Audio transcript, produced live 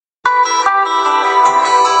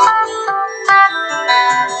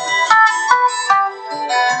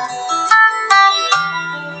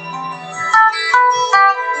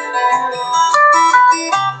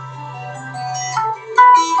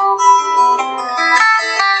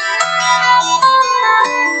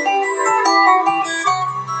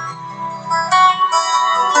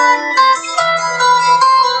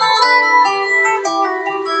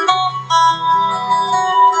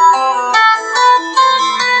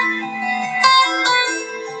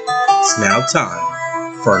It's now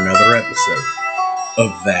time for another episode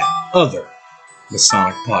of That Other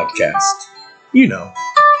Masonic Podcast. You know,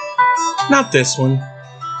 not this one,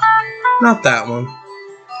 not that one,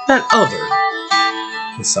 that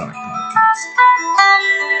other Masonic Podcast.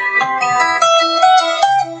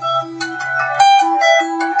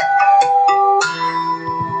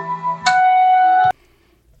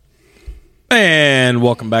 And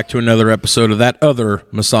welcome back to another episode of That Other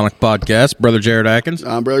Masonic Podcast. Brother Jared Atkins.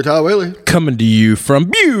 I'm Brother Todd Whaley. Coming to you from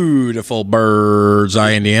beautiful Bird's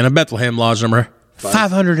Eye, Indiana, Bethlehem Lodge number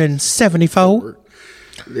 574.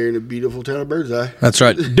 They're in the beautiful town of Bird's Eye. That's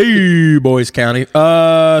right, Du Bois County.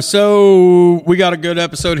 So we got a good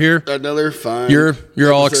episode here. Another fine.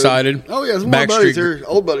 You're all excited. Oh yeah, some more buddies here.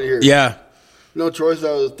 Old buddy here. Yeah. No choice.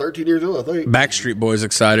 I was 13 years old, I think. Backstreet Boys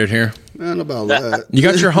excited here. I don't know about that. You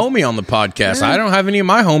got your homie on the podcast. I don't have any of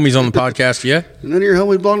my homies on the podcast yet. And then your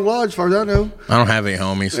homie belong to Lodge, as far as I know. I don't have any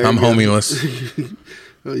homies. I'm homieless.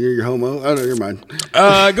 Oh, you're your homo. I know you're mine.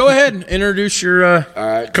 Go ahead and introduce your all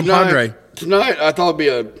right. compadre. Tonight, I thought it'd be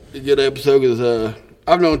a good episode because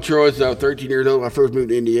I've known Troy since I was 13 years old when I first moved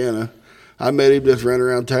to Indiana. I met him just running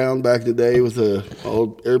around town back in the day with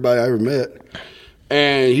everybody I ever met.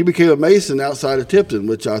 And he became a Mason outside of Tipton,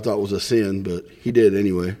 which I thought was a sin, but he did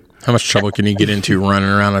anyway. How much trouble can you get into running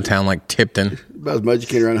around a town like Tipton? About as much as you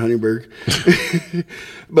can around Huntingburg.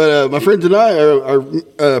 But my friend tonight, our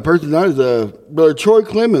person tonight is Brother Troy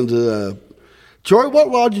Clements. Troy, what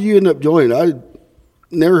lodge did you end up joining? I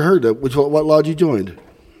never heard of what lodge you joined.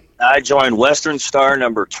 I joined Western Star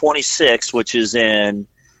number 26, which is in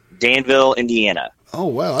Danville, Indiana. Oh,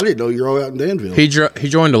 wow. I didn't know you were all out in Danville. He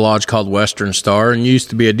joined a lodge called Western Star and used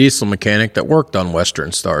to be a diesel mechanic that worked on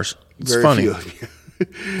Western Stars. It's Very funny.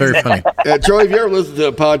 Very funny. Troy, if you ever listen to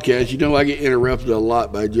a podcast, you know I get interrupted a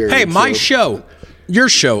lot by Jerry. Hey, my show, your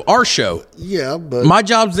show, our show. Yeah, but my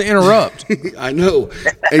job's to interrupt. I know.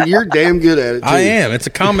 And you're damn good at it, too. I am. It's a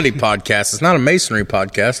comedy podcast. It's not a masonry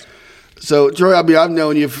podcast. So, Troy, I've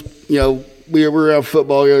known you, we were around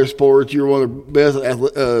football, other sports. You were one of the best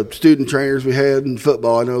student trainers we had in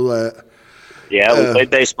football. I know that. Yeah, we played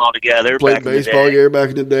baseball together. Played baseball together back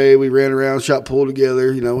in the day. We ran around, shot pool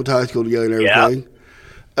together, went to high school together and everything.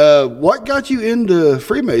 Yeah. What got you into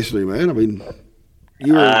Freemasonry, man? I mean,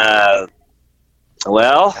 you were...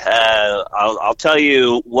 I'll tell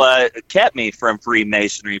you what kept me from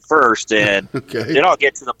Freemasonry first, and okay. Then I'll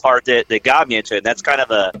get to the part that got me into it. And that's kind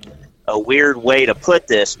of a weird way to put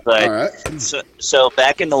this, but right. so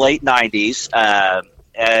back in the late 90s,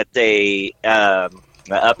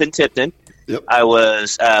 up in Tipton, yep. I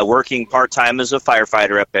was working part-time as a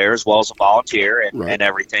firefighter up there as well as a volunteer and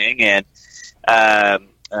everything. And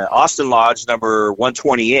Austin Lodge number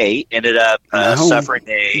 128 ended up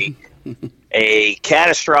suffering a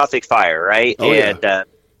catastrophic fire, right? Oh, and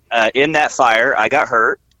in that fire, I got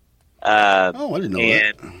hurt. I didn't know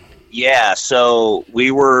that. Yeah, so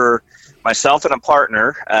we were, myself and a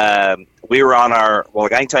partner, we were on I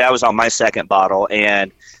can tell you I was on my second bottle, and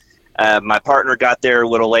my partner got there a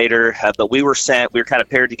little later, but we were kind of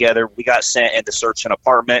paired together. We got sent in to search an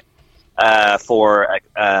apartment for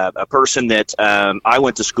a person that I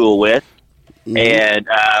went to school with, mm-hmm. and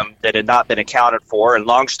that had not been accounted for. And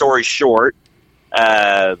long story short,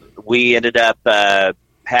 we ended up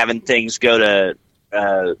having things go to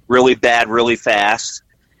really bad really fast,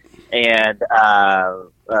 and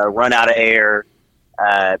run out of air,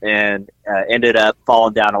 and ended up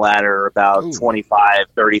falling down a ladder about 25,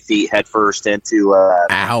 30 feet head first into a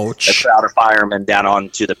crowd of firemen down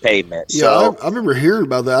onto the pavement. Yeah, so, I remember hearing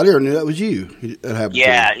about that. I didn't know that was you. That happened.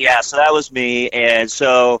 Yeah, so that was me. And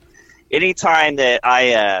so anytime that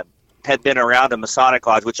I had been around a Masonic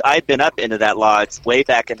lodge, which I'd been up into that lodge way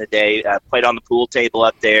back in the day, played on the pool table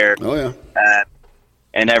up there. Oh, yeah.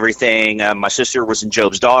 And everything. My sister was in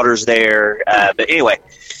Job's Daughters there. But anyway,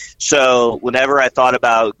 so whenever I thought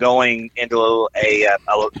about going into a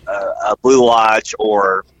Blue Lodge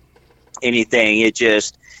or anything, it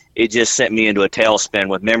just sent me into a tailspin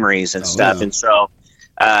with memories and stuff. Yeah. And so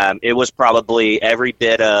it was probably every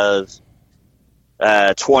bit of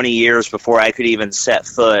 20 years before I could even set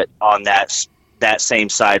foot on that same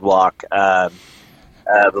sidewalk.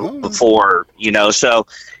 Before, so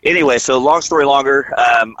anyway, so long story longer,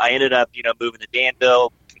 I ended up, moving to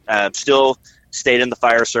Danville, still stayed in the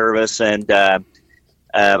fire service, and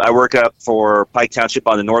I work up for Pike Township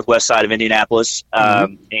on the northwest side of Indianapolis,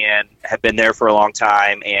 and have been there for a long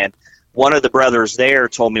time. And one of the brothers there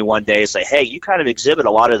told me one day, say, hey, you kind of exhibit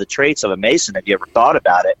a lot of the traits of a Mason. Have you ever thought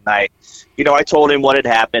about it? And I told him what had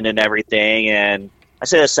happened and everything, and I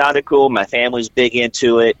said it sounded cool. My family's big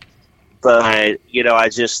into it. But, I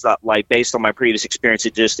just thought, like, based on my previous experience,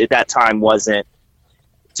 it just, at that time, wasn't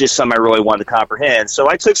just something I really wanted to comprehend. So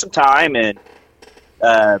I took some time and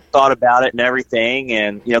thought about it and everything,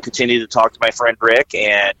 and, continued to talk to my friend Rick,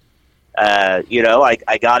 and,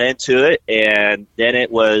 I got into it, and then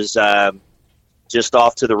it was just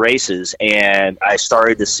off to the races, and I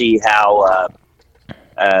started to see how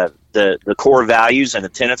the core values and the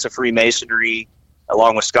tenets of Freemasonry,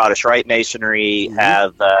 along with Scottish Rite Masonry,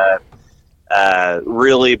 have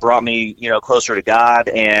really brought me, closer to God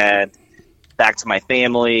and back to my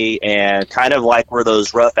family, and kind of like were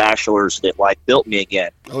those rough ashers that like built me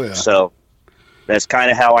again. Oh yeah. So that's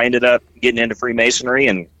kind of how I ended up getting into Freemasonry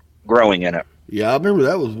and growing in it. Yeah, I remember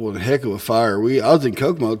that was one heck of a fire. I was in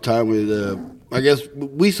Kokomo at the time with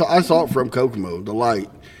I saw it from Kokomo, the light.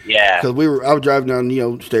 Yeah. Because I was driving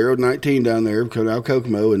down, State Road 19 down there, coming out of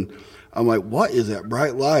Kokomo, and I'm like, what is that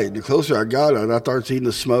bright light? And the closer I got on, I started seeing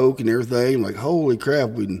the smoke and everything. I'm like, holy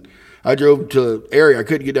crap. I drove to an area, I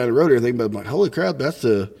couldn't get down the road or anything, but I'm like, holy crap, that's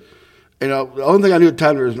the only thing I knew at the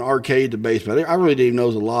time there was an arcade in the basement. I really didn't even know it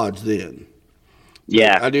was a lodge then.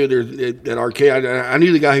 Yeah. I knew there's that arcade. I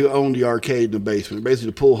knew the guy who owned the arcade in the basement,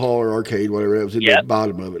 basically the pool hall or arcade, whatever, that was in the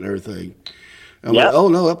bottom of it and everything. I'm like, oh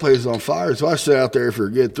no, that place is on fire. So I sat out there for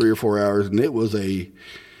a good 3 or 4 hours, and it was an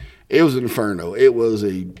inferno. It was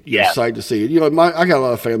a sight to see. I got a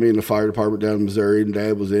lot of family in the fire department down in Missouri, and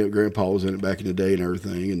Dad was in it, Grandpa was in it back in the day and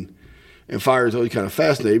everything. And fire is always kind of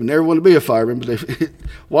fascinating. Never wanted to be a fireman, but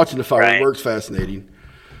watching the fireworks fascinating.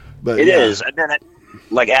 But it is. I've been at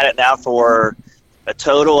it now for a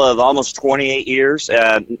total of almost 28 years.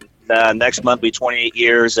 Next month will be 28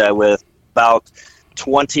 years, with about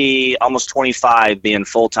 20, almost 25 being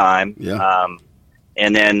full time. Yeah.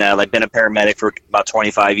 And then been a paramedic for about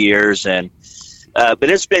 25 years, and but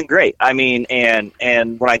it's been great. I mean, and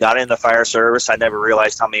when I got in the fire service, I never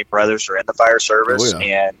realized how many brothers are in the fire service,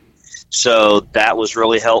 and so that was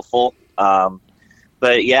really helpful.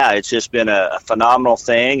 But yeah, it's just been a phenomenal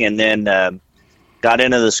thing. And then got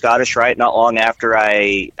into the Scottish Rite not long after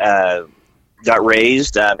I got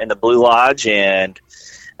raised in the Blue Lodge, and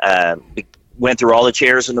went through all the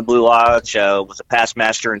chairs in the Blue Lodge. Was a past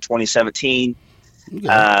master in 2017.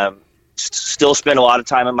 Okay. Still spend a lot of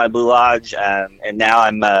time in my Blue Lodge, and now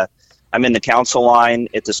I'm in the council line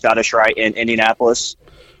at the Scottish Rite in Indianapolis.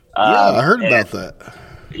 I heard about that.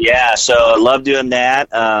 Yeah, so I love doing that.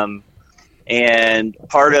 And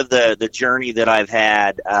part of the journey that I've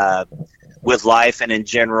had with life and in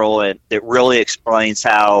general, it really explains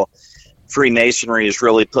how Freemasonry has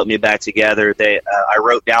really put me back together. I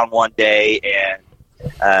wrote down one day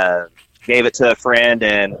and gave it to a friend,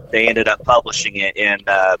 and they ended up publishing it in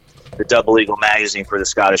the Double Eagle magazine for the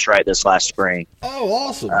Scottish Rite this last spring. Oh,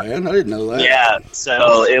 awesome, man! I didn't know that. Yeah,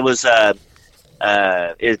 so it was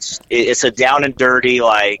it's a down and dirty,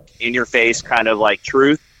 like in your face kind of like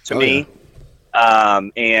truth to me.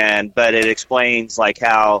 Yeah. But it explains like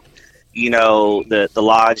how, the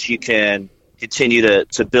lodge, you can continue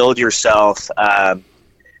to build yourself,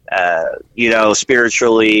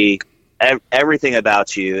 spiritually, everything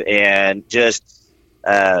about you. And just,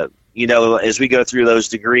 as we go through those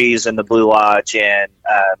degrees in the Blue Lodge, and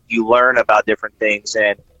you learn about different things,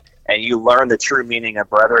 and you learn the true meaning of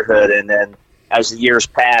brotherhood. And then as the years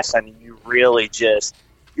pass, I mean, you really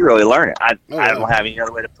learn it. I don't have any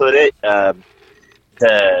other way to put it.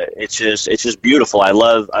 It's just beautiful. I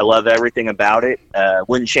love everything about it.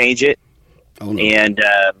 Wouldn't change it. Oh, no. And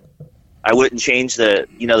I wouldn't change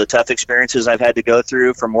the tough experiences I've had to go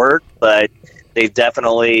through from work, but they've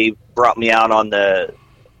definitely brought me out on the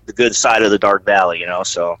good side of the dark valley,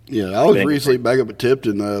 So yeah, I was recently back up at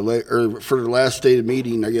Tipton for the last stated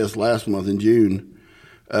meeting, I guess last month in June.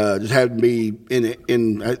 Just had to be I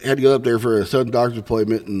had to go up there for a sudden doctor's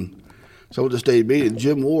appointment, and so at the state meeting,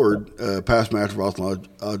 Jim Ward, past master of Austin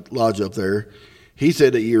Lodge up there, he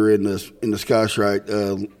said that you were in the Scottish Rite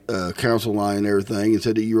council line and everything, and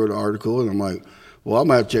said that you wrote an article, and I'm like, well, I'm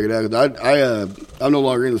gonna have to check it out, because I'm no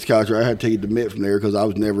longer in the Scottish Rite. I had to take a demit from there because I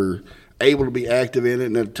was never able to be active in it,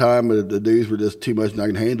 and at the time the dues were just too much and I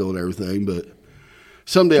can handle and everything. But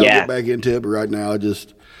someday I'll get back into it. But right now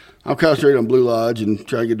I'm concentrating on Blue Lodge and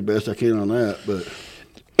trying to get the best I can on that. But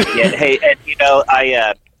yeah, hey,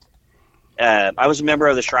 and I was a member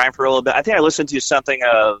of the Shrine for a little bit. I think I listened to something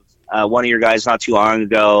of one of your guys not too long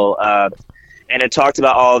ago, and it talked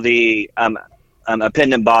about all the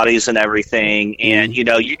appendant bodies and everything. And you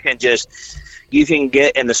can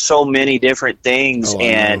get into so many different things,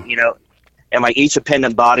 and and like each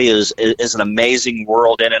appendant body is an amazing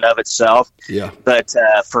world in and of itself. Yeah. But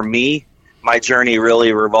for me, my journey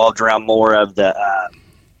really revolved around more of the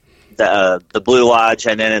the Blue Lodge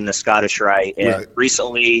and then in the Scottish Rite. And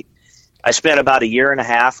recently, I spent about a year and a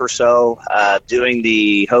half or so doing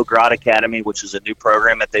the Hogue Rod Academy, which is a new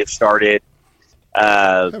program that they've started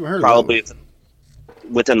probably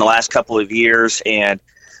within the last couple of years. And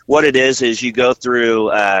what it is you go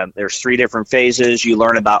through, there's 3 different phases. You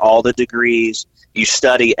learn about all the degrees. You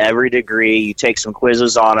study every degree. You take some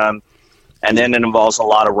quizzes on them. And then it involves a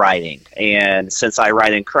lot of writing. And since I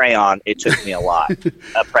write in crayon, it took me a lot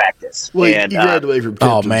of practice. Well, and, you graduated from Tipton,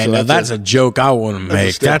 oh, man, so now that's a joke I want to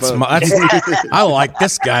make. I like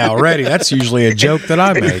this guy already. That's usually a joke that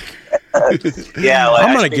I make. Yeah, well,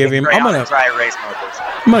 I'm going to give him. I'm going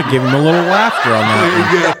to give him a little laughter on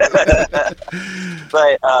that.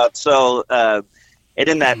 But and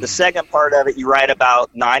in that, the second part of it, you write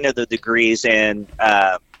about 9 of the degrees, and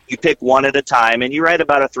you pick one at a time, and you write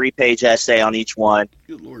about a 3-page essay on each one,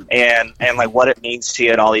 and like what it means to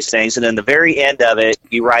you and all these things. And then the very end of it,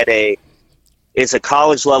 you write it's a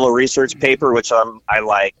college level research paper, which I'm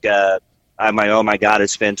like, I'm like, oh my God,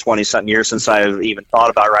 it's been 20-something years since I've even thought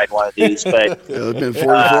about writing one of these. But it's been 44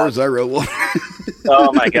 since I wrote one.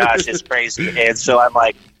 Oh my gosh, it's crazy. And so I'm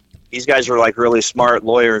like, these guys are like really smart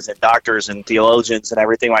lawyers and doctors and theologians and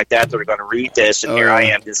everything like that are going to read this, and I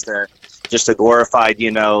am just a glorified,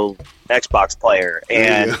 Xbox player.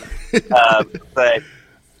 And but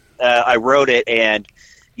I wrote it, and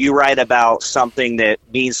you write about something that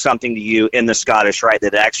means something to you in the Scottish Rite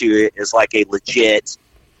that actually is like a legit,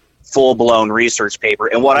 full-blown research paper.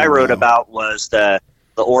 And what I wrote about was the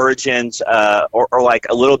origins, or like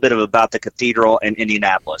a little bit about the cathedral in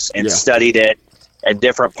Indianapolis, and studied it and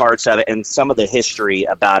different parts of it and some of the history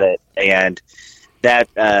about it. And that,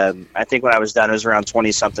 I think when I was done, it was around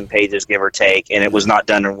 20-something pages, give or take, and it was not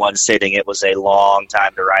done in one sitting. It was a long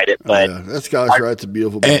time to write it. But that Scottish Rite's a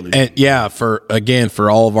beautiful building. And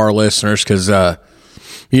for all of our listeners, because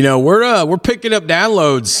we're picking up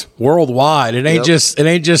downloads worldwide. It ain't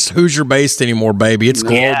just Hoosier based anymore, baby. It's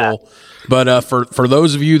global. Yeah. But for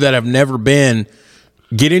those of you that have never been,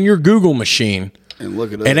 get in your Google machine. And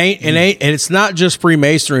look at it. And it's not just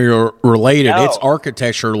Freemasonry related. No. It's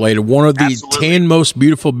architecture related. One of the 10 most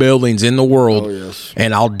beautiful buildings in the world. Oh, yes.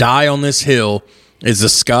 And I'll die on this hill is the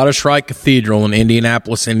Scottish Rite Cathedral in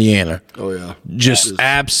Indianapolis, Indiana. Oh yeah. Just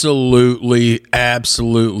absolutely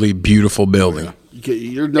beautiful building. Yeah.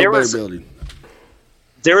 You're no better building.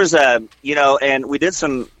 There was and we did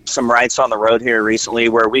some rites on the road here recently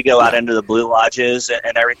where we go out into the Blue Lodges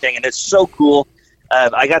and everything, and it's so cool.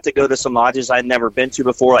 I got to go to some lodges I'd never been to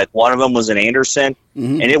before. Like one of them was in Anderson,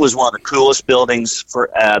 and it was one of the coolest buildings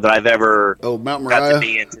that I've ever Mount Moriah got to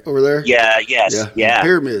be in. Over there. Yeah.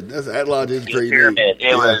 Pyramid. That lodge is pretty pyramid. Neat.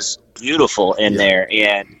 It was beautiful in there,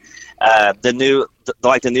 and the new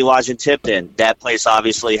lodge in Tipton. That place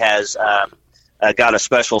obviously has got a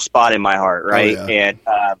special spot in my heart, right? Oh, yeah. And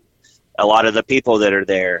a lot of the people that are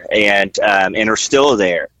there and are still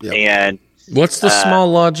there, and. What's the small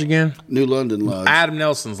lodge again? New London Lodge. Adam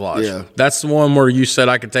Nelson's lodge. Yeah. That's the one where you said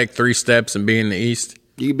I could take 3 steps and be in the east?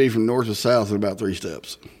 You can be from north to south in about 3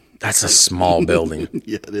 steps. That's a small building.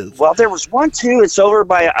 Yeah, it is. Well, there was one, too. It's over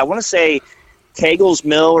by, I want to say, Kegel's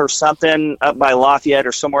Mill or something up by Lafayette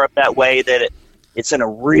or somewhere up that way that it's in a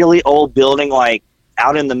really old building, like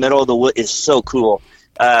out in the middle of the wood. It's so cool.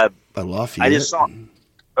 By Lafayette? I just saw,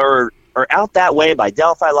 or out that way by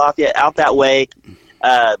Delphi, Lafayette, out that way.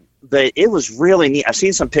 But it was really neat. I've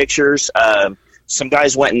seen some pictures. Some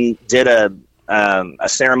guys went and did a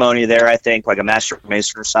ceremony there, I think, like a Master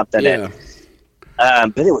Mason or something. Yeah.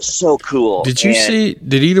 But it was so cool. Did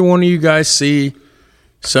either one of you guys see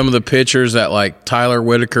some of the pictures that like Tyler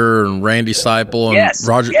Whitaker and Randy Seipel and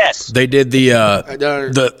Roger? Yes. They did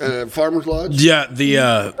the Farmer's Lodge? Yeah.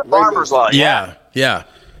 The Farmer's Lodge. Yeah. Yeah,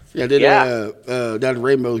 they did down at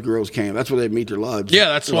Rainbow Girls Camp. That's where they meet their lodge. Yeah,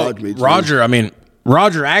 that's what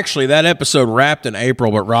Roger, actually, that episode wrapped in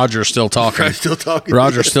April, but Roger's still talking.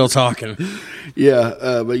 Roger's still talking.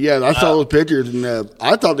 Yeah, but I saw those pictures, and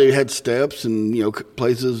I thought they had steps and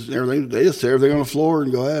places and everything. They just set everything on the floor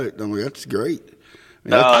and go at it. I'm like, that's great.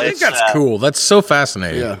 I think that's cool. That's so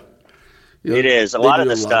fascinating. Yeah, it is. A lot of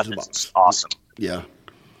the stuff is awesome. Yeah,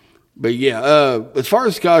 but as far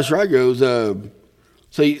as Scottish Rite goes,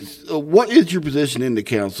 so what is your position in the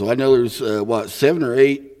council? I know there's 7 or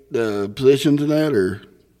 8. Positions in that, or?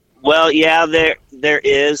 Well, yeah, there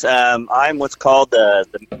is. I'm what's called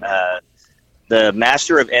the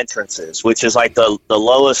Master of Entrances, which is like the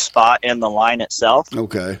lowest spot in the line itself.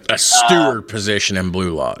 Okay, a steward position in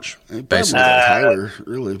Blue Lodge, basically. Tyler,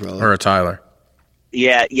 really, probably, or a Tyler.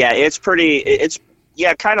 Yeah, it's pretty. It's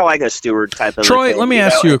kind of like a steward type of Troy, thing, let me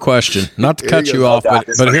ask you a question. Not to cut you off, but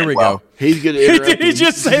here we go. He's going to interrupt. Did he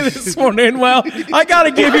just say this morning? Well, I got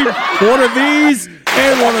to give you one of these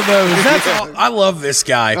and one of those. That's all. I love this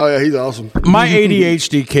guy. Oh, yeah, he's awesome. My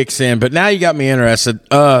ADHD kicks in, but now you got me interested.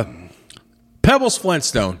 Pebbles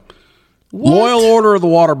Flintstone. What? Loyal Order of the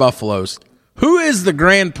Water Buffaloes. Who is the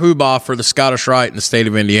Grand Poobah for the Scottish Rite in the state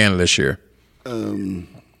of Indiana this year? You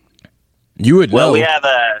would know. Well, we have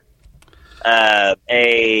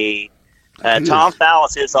Tom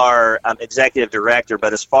Fallis is our executive director,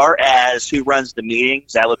 but as far as who runs the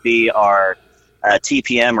meetings, that would be our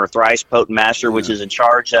TPM or Thrice Potent Master, which is in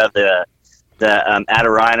charge of the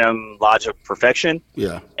Adirondack Lodge of Perfection.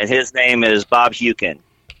 Yeah. And his name is Bob Hukin.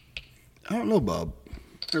 I don't know, Bob.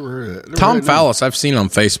 Never heard of that. Tom Fallis, I've seen on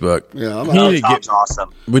Facebook. Yeah, Tom's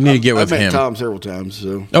awesome. We need to get with I've met him. Tom several times.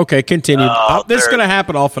 So Okay, continue. This is going to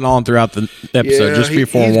happen off and on throughout the episode. Just be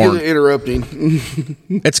forewarned. He's interrupting.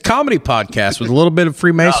 It's a comedy podcast with a little bit of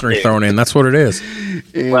Freemasonry thrown in. That's what it is.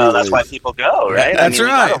 Well, that's why people go, right? That's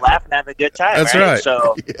right. You gotta laugh and have a good time. That's right. right.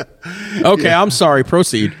 So Okay, I'm sorry.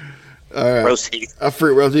 Proceed. All right. proceed. I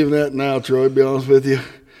was even that now, Troy, to be honest with you.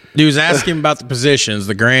 He was asking about the positions,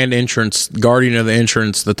 the grand entrance, guardian of the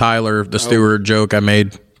entrance, the Tyler, the steward joke I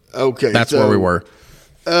made. Okay. That's where we were.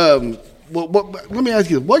 Well, let me ask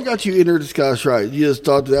you, what got you into the Scottish Rite? You just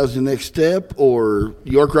thought that was the next step, or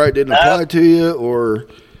York Rite didn't apply to you, or?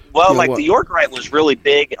 Well, what? the York Rite was really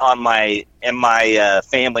big in my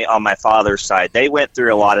family on my father's side. They went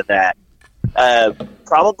through a lot of that.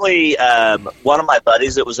 Probably one of my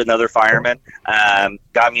buddies that was another fireman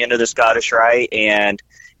got me into the Scottish Rite, and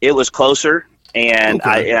it was closer. And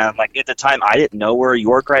Okay. at the time, I didn't know where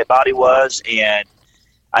York Rite body was, and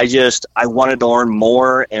I wanted to learn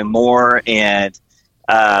more and more, and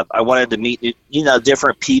I wanted to meet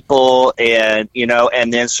different people, and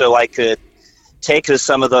and then so I could take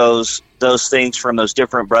some of those things from those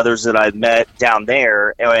different brothers that I've met down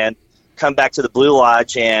there, and come back to the Blue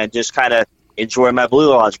Lodge and just kind of enjoy my Blue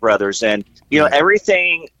Lodge brothers. And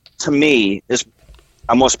everything to me is,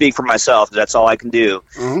 I'm going to speak for myself, that's all I can do,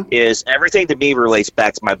 is everything to me relates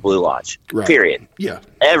back to my Blue Lodge, period. Yeah.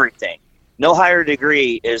 Everything. No higher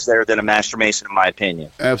degree is there than a Master Mason, in my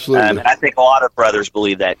opinion. Absolutely. And I think a lot of brothers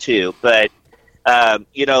believe that too. But,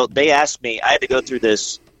 they asked me, I had to go through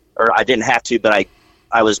this, or I didn't have to, but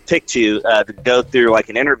I was picked to go through like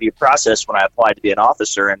an interview process when I applied to be an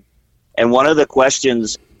officer. And one of the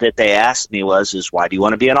questions that they asked me was why do you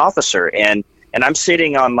want to be an officer? And I'm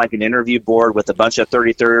sitting on like an interview board with a bunch of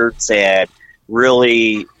 33rds and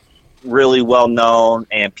really, really well known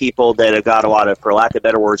and people that have got a lot of, for lack of a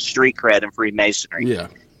better word, street cred in Freemasonry. Yeah.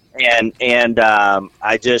 And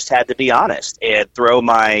I just had to be honest and throw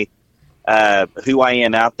my who I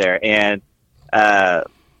am out there. And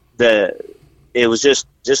it was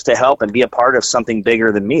just to help and be a part of something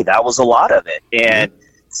bigger than me. That was a lot of it. And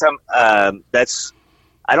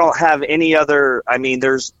I don't have any other,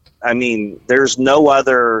 there's no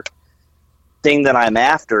other thing that I'm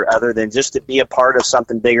after other than just to be a part of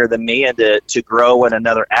something bigger than me and to grow in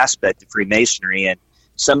another aspect of Freemasonry. And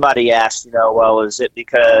somebody asked, well, is it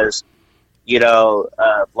because,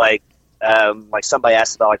 like somebody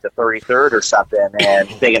asked about like the 33rd or something, and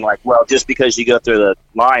thinking like, well, just because you go through the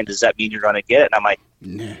line, does that mean you're going to get it? And I'm like,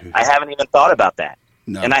 no. I haven't even thought about that.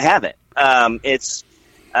 No. And I haven't. I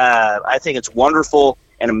think it's wonderful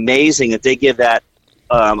and amazing that they give that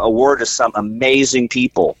award to some amazing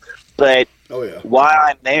people. But why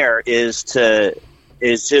I'm there is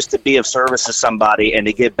just to be of service to somebody and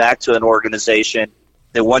to give back to an organization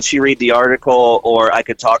that once you read the article, or I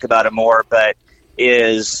could talk about it more, but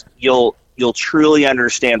you'll truly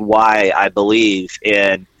understand why I believe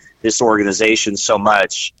in this organization so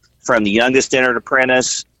much, from the youngest entered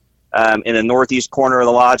apprentice in the northeast corner of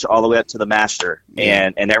the lodge all the way up to the master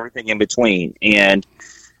and everything in between. And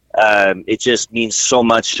it just means so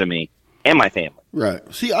much to me and my family. Right.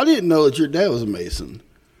 See, I didn't know that your dad was a Mason.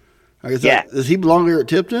 Does he belong here at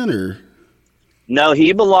Tipton, or? No,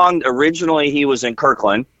 he was in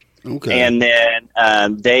Kirkland. Okay. And then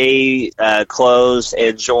they closed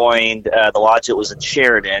and joined the lodge that was in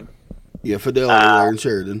Sheridan. Yeah, Fidelity there in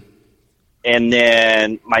Sheridan. And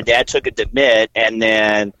then my dad took it to Mitt, and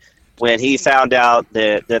then when he found out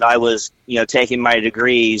that I was, taking my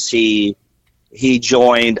degrees, he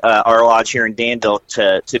joined our lodge here in Danville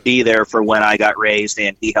to be there for when I got raised,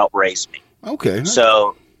 and he helped raise me. Okay.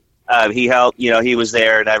 So he helped, he was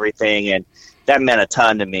there and everything, and that meant a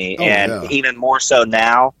ton to me. Even more so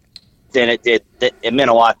now than it did. It meant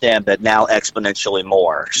a lot then, but now exponentially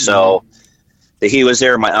more. So that he was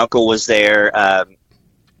there, my uncle was there.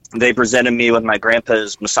 they presented me with my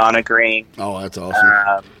grandpa's Masonic ring. Oh, that's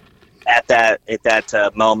awesome. At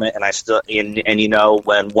that moment, and I still and you know,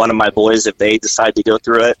 when one of my boys, if they decide to go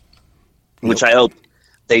through it, which I hope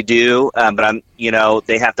they do, but I'm, you know,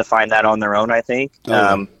 they have to find that on their own, I think.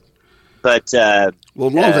 Well, as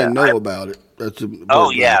long as they know about it, that's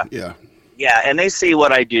yeah, and they see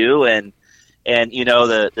what I do, and you know,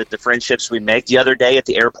 the friendships we make. The other day at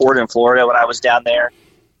the airport in Florida when I was down there,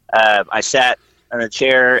 I sat in a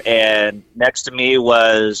chair, and next to me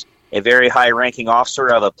was a very high-ranking officer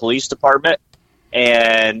of a police department,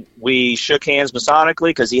 and we shook hands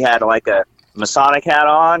Masonically because he had like a Masonic hat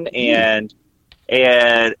on, and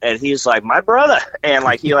he's like, my brother, and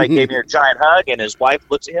like he like gave me a giant hug, and his wife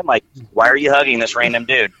looks at him like, why are you hugging this random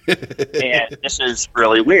dude? And this is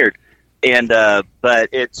really weird, and but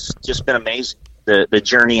it's just been amazing. The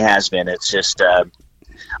journey has been. It's just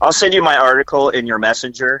I'll send you my article in your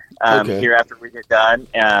messenger here after we get done.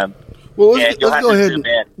 Well, let's go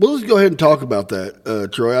ahead and talk about that,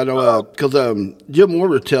 Troy. I know because Jim Moore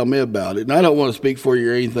would tell me about it, and I don't want to speak for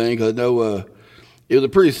you or anything because I know it was a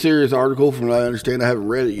pretty serious article from what I understand. I haven't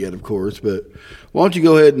read it yet, of course, but why don't you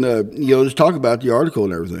go ahead and just talk about the article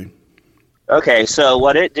and everything? Okay, so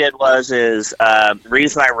what it did is the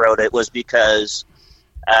reason I wrote it was because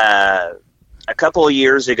a couple of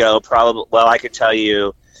years ago, I could tell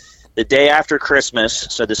you the day after Christmas,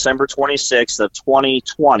 so December 26th of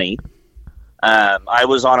 2020. I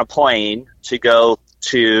was on a plane to go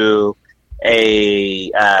to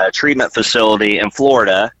a treatment facility in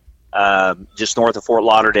Florida, just north of Fort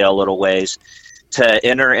Lauderdale, a little ways, to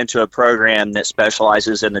enter into a program that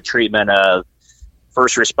specializes in the treatment of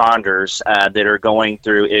first responders that are going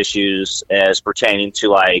through issues as pertaining to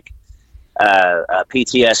like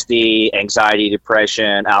PTSD, anxiety,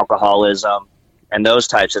 depression, alcoholism, and those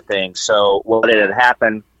types of things. So what had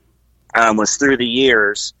happened was through the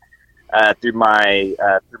years, through my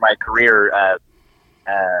career,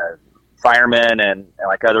 firemen and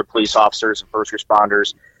like other police officers and first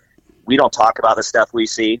responders, we don't talk about the stuff we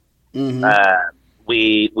see. Mm-hmm.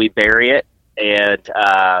 We bury it, and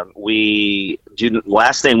we do. The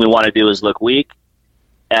last thing we want to do is look weak,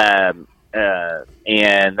 and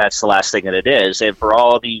that's the last thing that it is. And for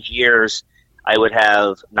all these years, I would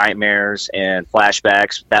have nightmares and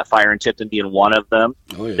flashbacks. That fire in Tipton being one of them.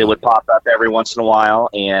 Oh, yeah. They would pop up every once in a while,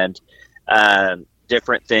 and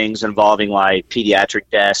different things involving like pediatric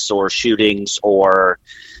deaths or shootings or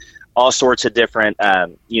all sorts of different,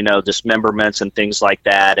 dismemberments and things like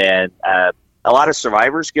that. And a lot of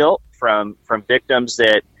survivor's guilt from victims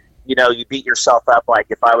that, you beat yourself up. Like,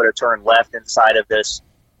 if I would have turned left inside of this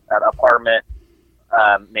apartment,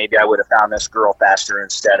 maybe I would have found this girl faster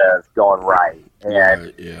instead of going right.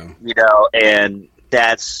 And, and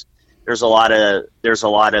there's a lot of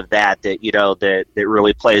that that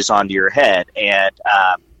really plays onto your head. And,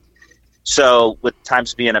 so with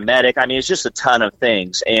times being a medic, I mean, it's just a ton of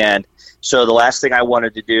things. And so the last thing I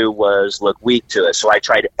wanted to do was look weak to it. So I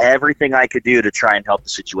tried everything I could do to try and help the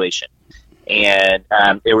situation. And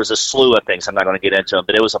there was a slew of things. I'm not going to get into them,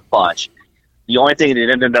 but it was a bunch. The only thing that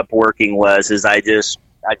ended up working is I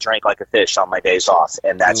drank like a fish on my days off.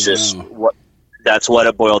 And that's that's what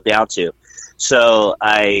it boiled down to. So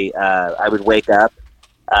I would wake up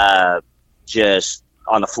just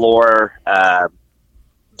on the floor,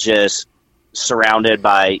 just surrounded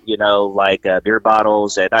by beer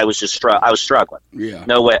bottles, and I was just I was struggling. Yeah.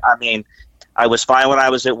 No way. I mean, I was fine when I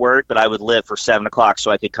was at work, but I would live for 7 o'clock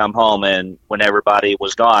so I could come home, and when everybody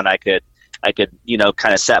was gone, I could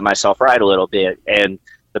kind of set myself right a little bit. And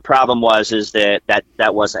the problem is that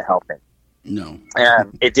wasn't helping. No.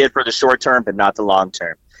 And it did for the short term, but not the long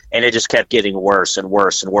term. And it just kept getting worse and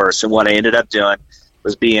worse and worse. And what I ended up doing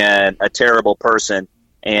was being a terrible person.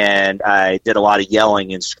 And I did a lot of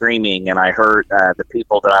yelling and screaming, and I hurt the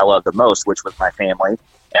people that I love the most, which was my family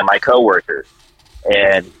and my coworkers.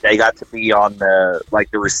 And they got to be on the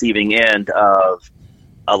receiving end of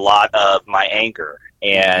a lot of my anger.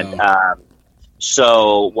 And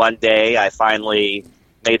so one day I finally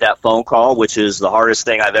made that phone call, which is the hardest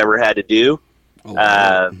thing I've ever had to do.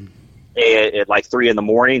 At like 3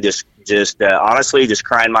 a.m, just honestly, just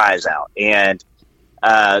crying my eyes out. And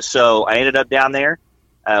so I ended up down there.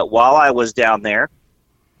 While I was down there,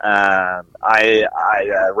 I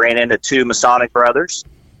ran into 2 Masonic brothers.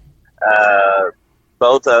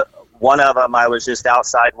 One of them, I was just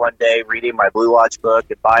outside one day reading my Blue Lodge book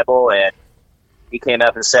and Bible, and he came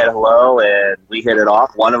up and said hello, and we hit it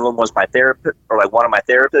off. One of them was my therapist, or one of my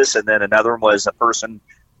therapists, and then another one was a person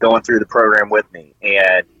going through the program with me.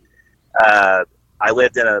 And I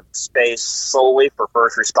lived in a space solely for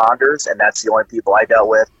first responders, and that's the only people I dealt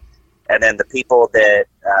with. And then the people that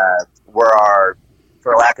were our,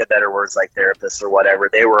 for lack of better words, like therapists or whatever.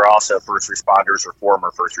 They were also first responders or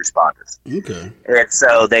former first responders. Okay. And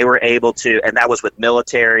so they were able to, and that was with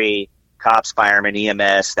military, cops, firemen,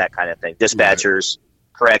 EMS, that kind of thing, dispatchers,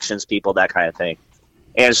 corrections people, that kind of thing.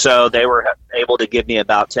 And so they were able to give me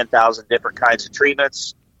about 10,000 different kinds of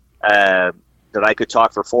treatments that I could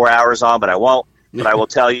talk for 4 hours on, but I won't. But I will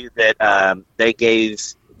tell you that they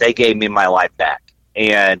gave me my life back.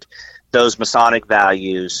 And those Masonic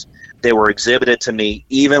values, they were exhibited to me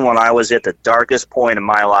even when I was at the darkest point in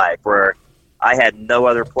my life, where I had no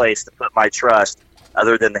other place to put my trust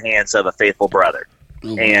other than the hands of a faithful brother.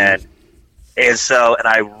 And so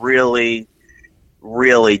I really,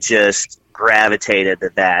 really just gravitated to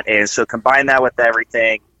that. And so combine that with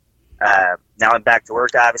everything. Now I'm back to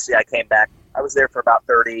work. Obviously, I came back. I was there for about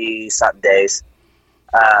 30-something days,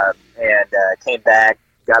 and came back,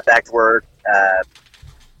 got back to work,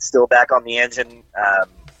 still back on the engine.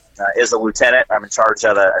 As a lieutenant, I'm in charge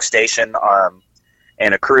of a station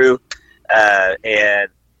and a crew.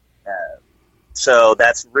 So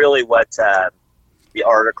that's really what the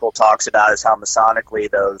article talks about, is how Masonically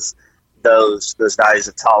those values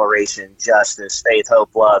of toleration, justice, faith,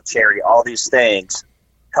 hope, love, charity, all these things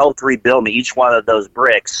helped rebuild me. Each one of those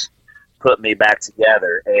bricks put me back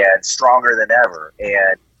together and stronger than ever.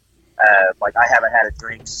 And like, I haven't had a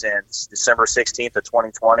drink since December 16th of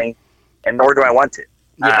 2020, and nor do I want to.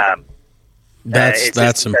 Yeah.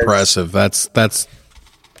 That's impressive. That's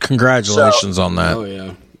congratulations on that. Oh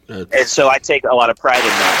yeah. And so I take a lot of pride in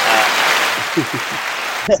that.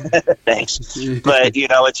 Thanks. But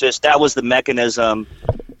it's just, that was the mechanism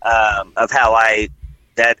of how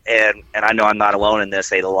and I know I'm not alone in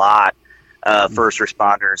this. A lot of first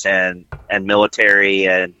responders and military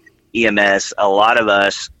and EMS, a lot of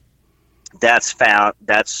us, that's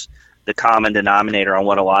the common denominator on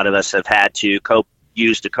what a lot of us have had to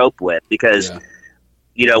use to cope with, because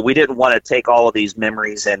we didn't want to take all of these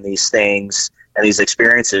memories and these things and these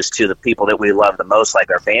experiences to the people that we love the most, like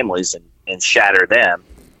our families, and shatter them.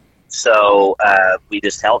 So we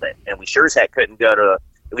just held it, and we sure as heck couldn't go to,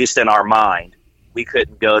 at least in our mind, we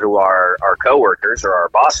couldn't go to our coworkers or our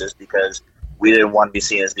bosses, because we didn't want to be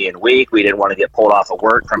seen as being weak. We didn't want to get pulled off of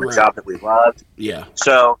work from a job that we loved. Yeah.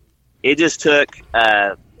 So it just took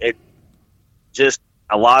just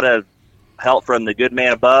a lot of help from the good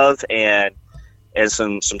man above, and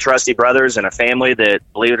some trusty brothers and a family that,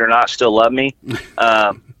 believe it or not, still love me.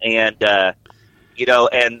 And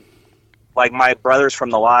like, my brothers from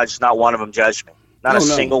the lodge, not one of them judged me. Not a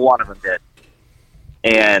single one of them did.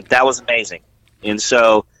 And that was amazing. And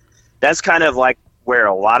so that's kind of like where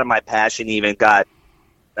a lot of my passion even got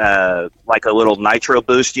like a little nitro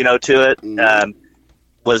boost, to it,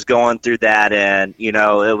 was going through that. And,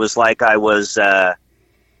 it was like I was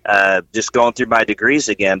just going through my degrees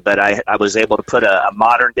again, but I was able to put a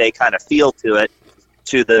modern day kind of feel to it,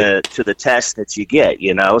 to the test that you get,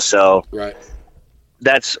 so right.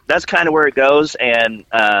 That's kind of where it goes. And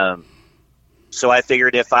so I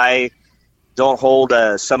figured, if I don't hold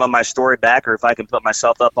some of my story back, or if I can put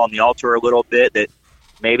myself up on the altar a little bit, that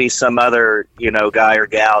maybe some other guy or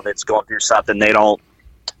gal that's going through something, they don't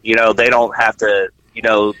have to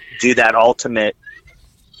do that ultimate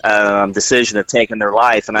decision of taking their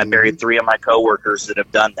life. And I buried 3 of my coworkers that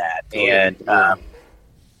have done that, and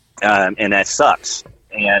that sucks.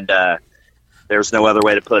 And there's no other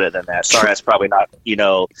way to put it than that. Sorry, that's probably not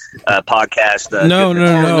podcast.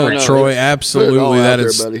 No, Troy, absolutely,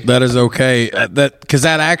 that is okay. Because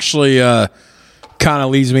that actually kind of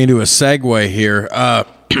leads me to a segue here. I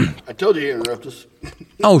told you to interrupt us.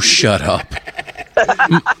 Oh, shut up!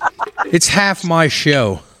 It's half my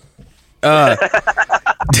show. All right.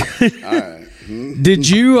 Did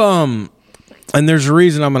you and there's a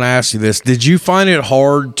reason I'm going to ask you this. Did you find it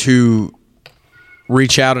hard to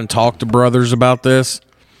reach out and talk to brothers about this?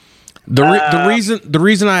 The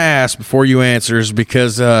reason I asked before you answer is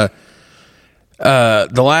because the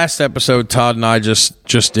last episode Todd and I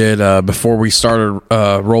just did before we started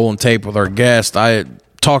rolling tape with our guest, I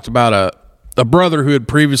talked about a brother who had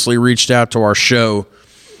previously reached out to our show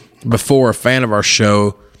before, a fan of our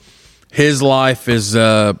show. His life is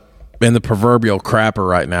in the proverbial crapper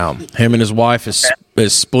right now. Him and his wife is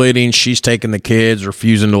splitting. She's taking the kids,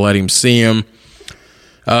 refusing to let him see him.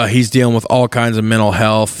 He's dealing with all kinds of mental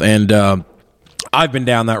health, and I've been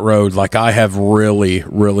down that road. Like, I have really,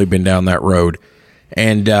 really been down that road.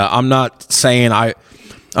 And I'm not saying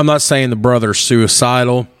the brother's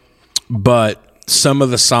suicidal, but some of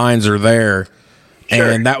the signs are there.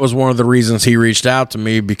 Sure. And that was one of the reasons he reached out to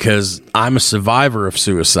me, because I'm a survivor of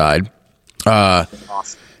suicide.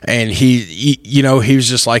 Awesome. And he was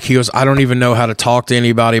just like, he goes, I don't even know how to talk to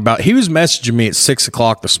anybody about. He was messaging me at 6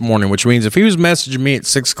 o'clock this morning, which means if he was messaging me at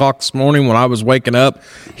 6 o'clock this morning when I was waking up,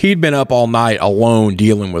 he'd been up all night alone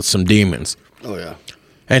dealing with some demons. Oh yeah.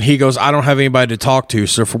 And he goes, I don't have anybody to talk to.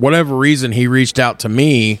 So for whatever reason, he reached out to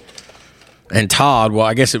me and Todd. Well,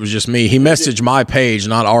 I guess it was just me. He messaged my page,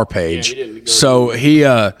 not our page. So he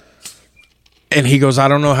and he goes, I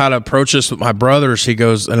don't know how to approach this with my brothers. He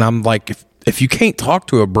goes, and I'm like, if you can't talk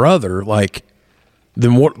to a brother, like,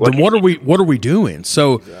 then what are we doing?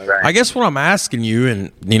 So Right. I guess what I'm asking you,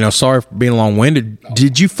 and sorry for being long-winded,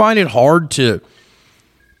 did you find it hard to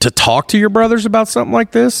talk to your brothers about something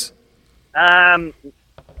like this? I'm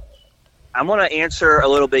going to answer a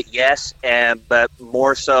little bit yes, but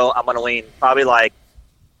more so I'm going to lean probably like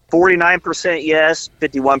 49% yes,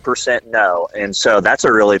 51% no. And so that's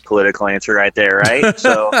a really political answer right there, right?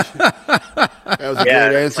 So That was a great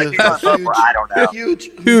answer. like, you're gonna vote for, I don't know. Huge.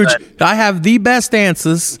 But- I have the best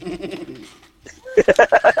answers. That's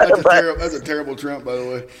a terrible Trump, by the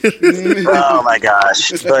way. Oh my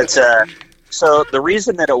gosh. But so the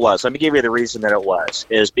reason that it was, let me give you the reason that it was,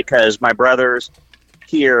 is because my brothers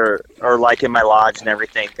here are like in my lodge and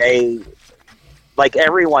everything. They, like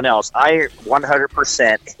everyone else, I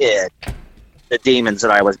 100% hid the demons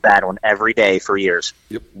that I was battling every day for years.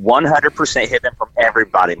 Yep. 100% hid them from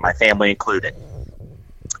everybody, my family included.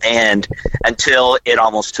 And until it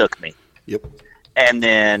almost took me. Yep. And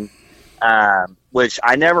then, which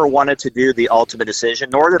I never wanted to do the ultimate decision,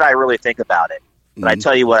 nor did I really think about it. But I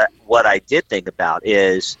tell you what I did think about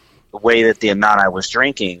is the way that the amount I was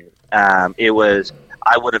drinking. It was,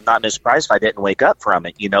 I would have not been surprised if I didn't wake up from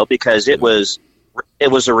it, because it was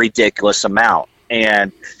a ridiculous amount.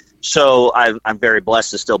 And so I'm very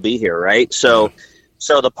blessed to still be here, right? So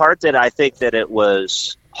the part that I think that it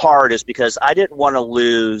was hard is because I didn't want to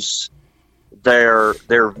lose their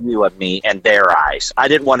view of me and their eyes. I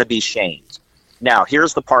didn't want to be shamed. Now,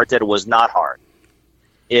 here's the part that it was not hard,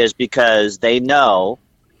 is because they know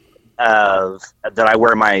that I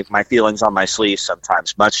wear my feelings on my sleeve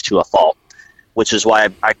sometimes, much to a fault, which is why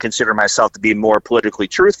I consider myself to be more politically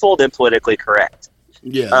truthful than politically correct.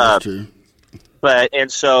 Yeah, that's true.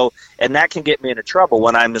 And that can get me into trouble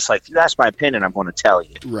when I'm just like, that's my opinion, I'm going to tell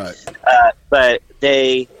you. Right. But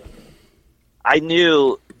I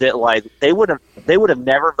knew that like they would have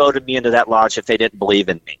never voted me into that lodge if they didn't believe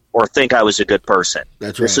in me or think I was a good person.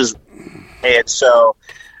 That's right. And so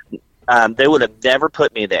they would have never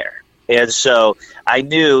put me there. And so I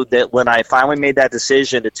knew that when I finally made that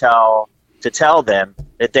decision to tell them,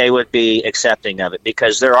 that they would be accepting of it,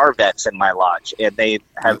 because there are vets in my lodge and they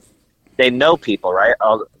know people, right?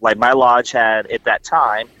 Like my lodge had at that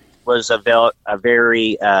time was a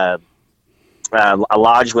very a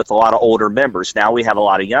lodge with a lot of older members. Now we have a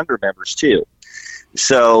lot of younger members too.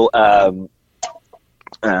 So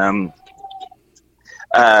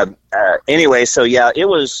anyway, so yeah, it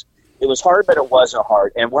was hard, but it wasn't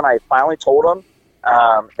hard. And when I finally told them,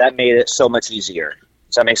 that made it so much easier.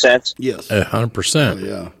 Does that make sense? Yes. 100%. Oh,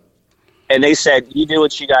 yeah. And they said, you do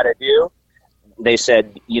what you got to do. They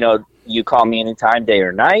said, you call me anytime, day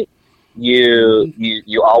or night.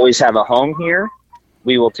 You always have a home here.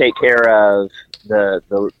 We will take care of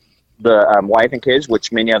the wife and kids,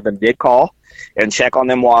 which many of them did call and check on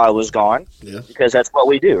them while I was gone, because that's what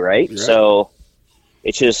we do, right? Right. So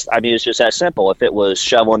it's just that simple. If it was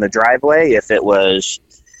shoveling the driveway, if it was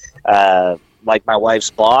like my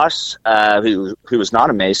wife's boss, who was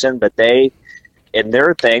not a Mason, but in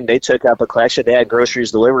their thing, they took up a collection. They had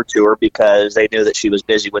groceries delivered to her because they knew that she was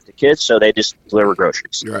busy with the kids, so they just delivered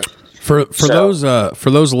groceries. Right. For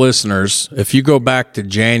those listeners, if you go back to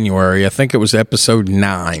January, I think it was episode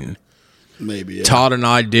 9. Maybe. Yeah. Todd and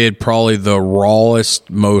I did probably the rawest,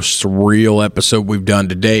 most real episode we've done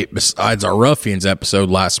to date, besides our Ruffians episode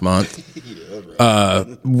last month.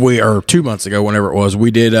 Or 2 months ago, whenever it was, we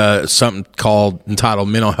did something entitled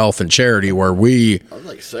Mental Health and Charity, where I was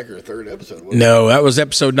like second or third episode. No, that was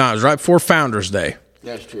episode 9. It was right before Founders Day.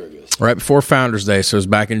 That's true, I guess. Right before Founders Day, so it was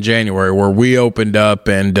back in January, where we opened up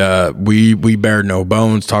and we bared no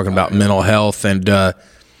bones talking about mental health and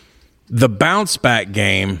the bounce back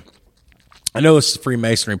game. I know this is a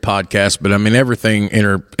Freemasonry podcast, but I mean everything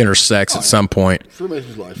intersects at some point.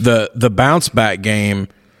 Freemason's life. The bounce back game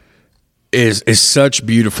is such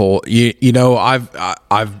beautiful.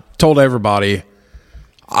 I've told everybody.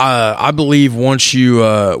 I believe once you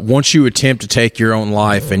attempt to take your own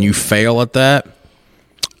life and you fail at that,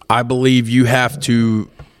 I believe you have to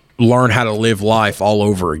learn how to live life all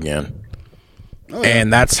over again. Oh, yeah.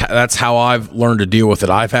 And that's how I've learned to deal with it.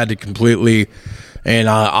 I've had to completely And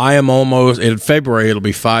I am almost in February. It'll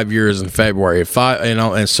be 5 years in February.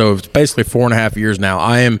 And so it's basically 4.5 years now.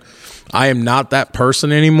 I am not that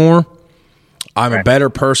person anymore. I'm a better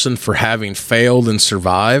person for having failed and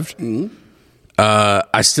survived. Mm-hmm.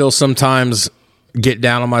 I still sometimes get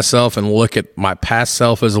down on myself and look at my past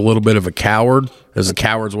self as a little bit of a coward, as a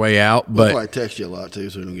coward's way out. But I text you a lot too,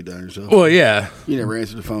 so you don't get down on yourself. Well, yeah. You never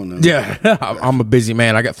answer the phone, though. Yeah, I'm a busy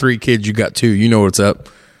man. I got 3 kids. You got 2. You know what's up.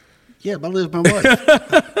 Yeah, but I live with my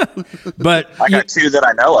wife. But I got 2 that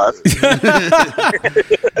I know of.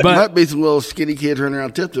 But might be some little skinny kids running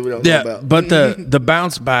around tips that we don't know about. But the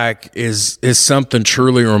bounce back is something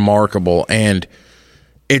truly remarkable, and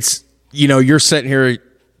it's you're sitting here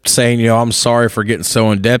saying I'm sorry for getting so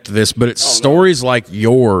in depth to this, but it's stories like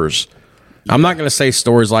yours. Yeah. I'm not going to say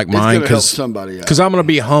stories like mine because I'm going to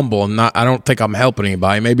be humble and I don't think I'm helping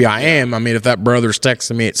anybody. Maybe I am. I mean, if that brother's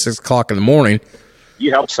texting me at 6:00 in the morning. You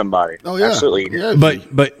help somebody. Oh, yeah. Absolutely. Yeah.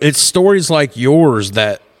 But it's stories like yours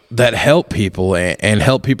that help people and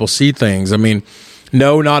help people see things. I mean,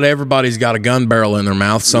 no, not everybody's got a gun barrel in their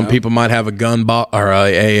mouth. Some people might have a gun or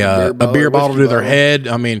a beer bottle to their head.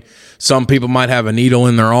 I mean, some people might have a needle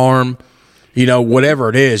in their arm. Whatever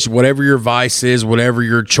it is, whatever your vice is, whatever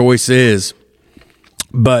your choice is.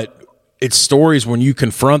 But it's stories when you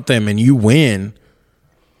confront them and you win.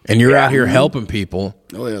 And you're out here helping people.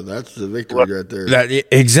 Oh, yeah, that's the victory right there.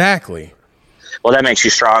 Exactly. Well, that makes you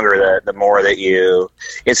stronger the more that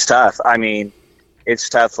it's tough. I mean, it's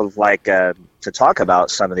tough to talk about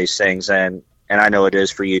some of these things. And I know it is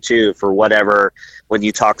for you, too, for whatever, when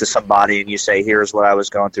you talk to somebody and you say, here's what I was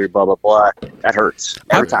going through, blah, blah, blah, that hurts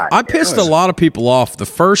every time. I pissed a lot of people off the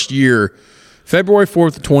first year. February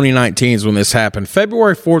 4th of 2019 is when this happened.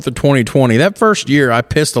 February 4th of 2020, that first year, I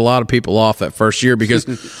pissed a lot of people off that first year because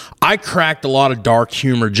I cracked a lot of dark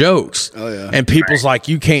humor jokes. Oh, yeah. And people's like,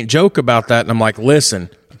 you can't joke about that. And I'm like, listen,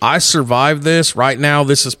 I survived this. Right now,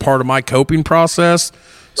 this is part of my coping process.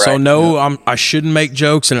 Right. So, no, I shouldn't make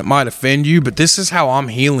jokes, and it might offend you, but this is how I'm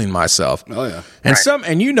healing myself. Oh, yeah. And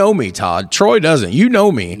and you know me, Todd. Troy doesn't. You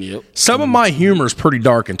know me. Yep. Some of my humor is pretty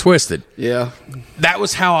dark and twisted. Yeah. That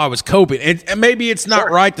was how I was coping. And maybe it's not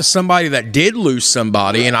right to somebody that did lose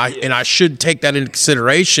somebody, and I should take that into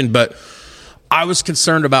consideration, but I was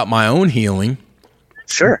concerned about my own healing.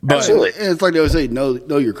 Sure, but absolutely. It's like they always say, know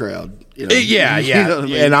your crowd. Yeah. You know what I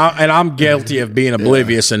mean? And I'm guilty of being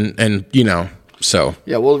oblivious and so.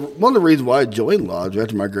 Yeah, well, one of the reasons why I joined Lodge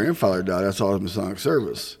after my grandfather died, I saw his Masonic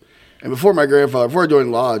service. And before I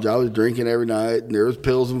joined Lodge, I was drinking every night, and there was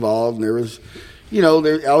pills involved, and there was, I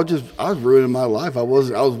was ruining my life. I was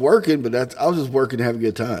working, but I was just working to have a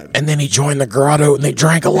good time. And then he joined the grotto, and they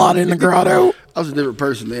drank a lot in the grotto. I was a different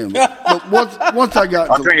person then. But once I got,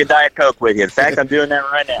 I'll drink a Diet Coke with you. In fact, I'm doing that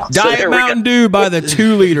right now. Diet Mountain Dew by the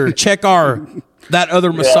 2-liter. Check that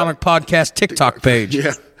other Masonic podcast TikTok page.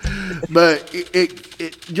 Yeah. But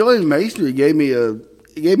it joining Masonry gave me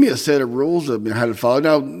a set of rules of how to follow.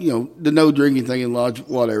 Now, the no drinking thing in Lodge,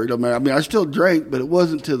 whatever, it don't matter. I mean, I still drank, but it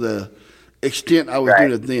wasn't to the extent I was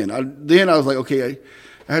doing it then. Then I was like, okay,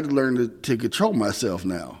 I had to learn to control myself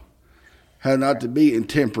now. How not to be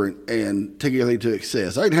intemperate and take everything to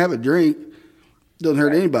excess. I can have a drink, doesn't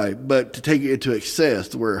hurt anybody, but to take it into excess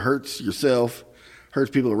to where it hurts yourself, hurts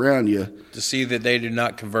people around you. To see that they do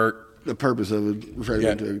not convert. The purpose of it,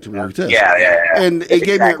 referring to test. Yeah. And it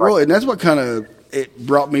gave me a role, and that's what it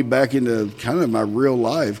brought me back into kind of my real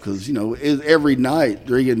life, because every night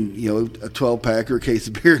drinking a 12-pack or a case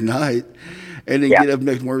of beer a night, and then get up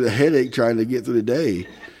next morning with a headache trying to get through the day.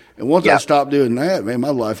 And once I stopped doing that, man, my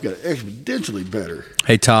life got exponentially better.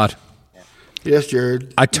 Hey, Todd. Yes,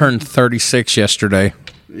 Jared. I turned 36 yesterday.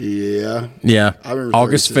 Yeah. Yeah. I remember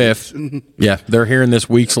August 5th. Yeah, they're hearing this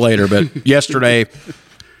weeks later, but yesterday,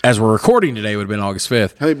 as we're recording today, would have been August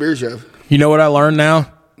 5th. How many beers you have? You know what I learned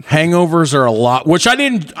now? Hangovers are a lot, which I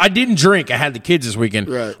didn't drink. I had the kids this weekend.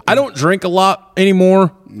 Right. I don't drink a lot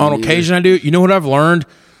anymore. On occasion I do. You know what I've learned?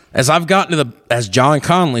 As I've gotten to as John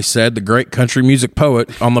Conley said, the great country music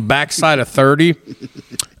poet, on the backside of 30,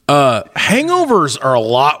 hangovers are a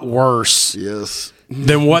lot worse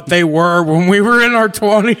than what they were when we were in our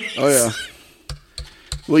 20s. Oh, yeah.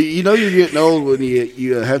 Well, you're getting old when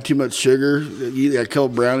you have too much sugar. You eat a couple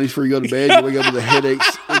brownies before you go to bed. You wake up with the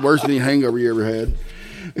headaches worse than any hangover you ever had.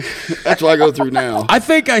 That's what I go through now. I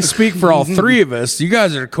think I speak for all three of us. You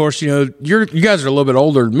guys are, of course, you guys are a little bit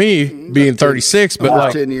older than me, being 36, but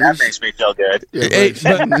like 10 years. That makes me feel good. Yeah,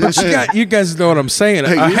 but you guys know what I'm saying.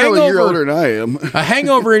 Hey, you're older than I am. A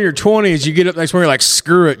hangover in your 20s, you get up next morning, you're like,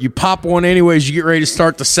 screw it. You pop one anyways, you get ready to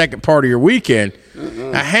start the second part of your weekend.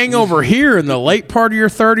 A hangover here in the late part of your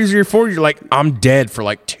 30s or your 40s, you're like, I'm dead for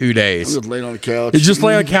like 2 days. I'm just laying on the couch. You just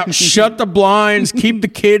lay on the couch, shut the blinds, keep the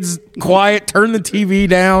kids quiet, turn the TV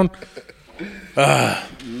down.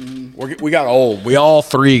 We got old. We all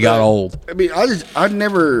three got old. I mean, I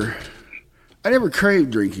never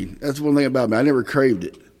craved drinking. That's one thing about me. I never craved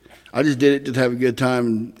it. I just did it to have a good time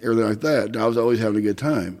and everything like that. I was always having a good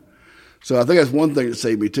time. So I think that's one thing that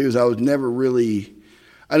saved me too. Is I never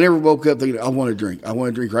woke up thinking I want to drink. I want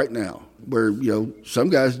to drink right now. Where some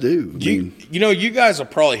guys do. You guys will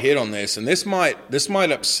probably hit on this, and this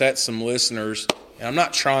might upset some listeners. And I'm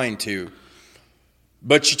not trying to,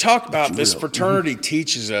 but you talk about this fraternity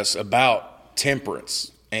teaches us about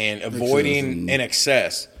temperance and avoiding in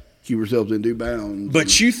excess. Keep yourselves in due bounds.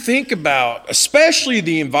 But you think about, especially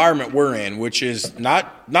the environment we're in, which is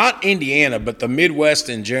not Indiana, but the Midwest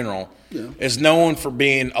in general, is known for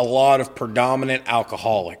being a lot of predominant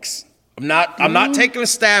alcoholics. I'm not taking a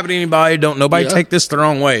stab at anybody. Don't nobody take this the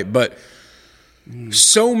wrong way, but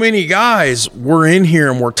so many guys were in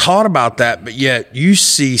here and we're taught about that, but yet you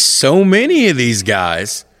see so many of these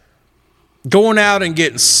guys going out and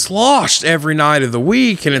getting sloshed every night of the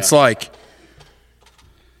week, and it's like,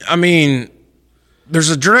 I mean, there's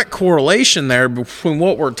a direct correlation there between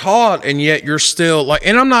what we're taught, and yet you're still like,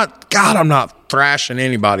 and I'm not thrashing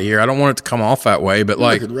anybody here. I don't want it to come off that way, but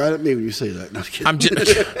like, right at me when you say that. No, I'm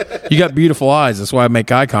just, you got beautiful eyes. That's why I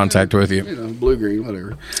make eye contact with you. Blue, green,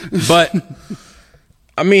 whatever. But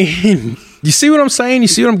I mean, you see what I'm saying? You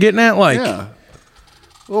see what I'm getting at? Like, yeah.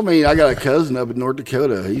 Well, I mean, I got a cousin up in North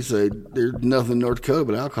Dakota. He said there's nothing in North Dakota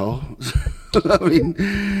but alcohol. I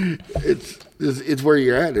mean, it's where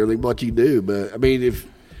you're at, everything what you do. But I mean,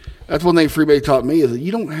 that's one thing Freebase taught me is that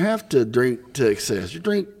you don't have to drink to excess.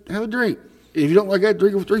 Have a drink. If you don't like that,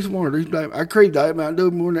 drink some more. Drink some Diet. I crave Diet Mountain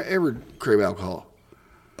Dew more than I ever crave alcohol.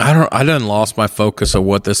 I done lost my focus of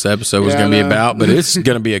what this episode was going to be about, but it's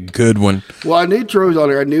going to be a good one. Well, I knew Troy was on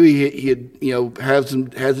there. I knew he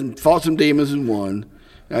had fought some demons and won.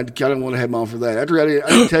 I kind of want to have him on for that. After I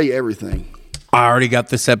didn't tell you everything. I already got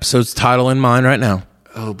this episode's title in mind right now.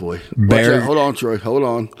 Oh boy! Hold on, Troy. Hold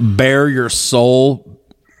on. Bare your soul,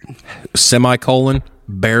 semicolon,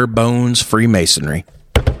 bare bones Freemasonry.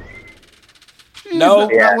 No,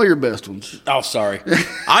 not one of your best ones. Oh, sorry.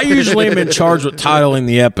 I usually am in charge with titling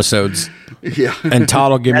the episodes. Yeah. And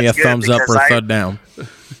Todd will give me a thumbs up or a thud down.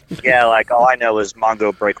 Yeah, like all I know is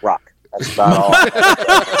Mongo Break Rock. That's about all.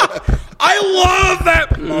 I love that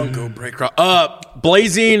Mongo Break Rock.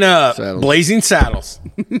 Blazing Saddles.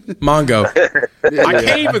 Mongo. I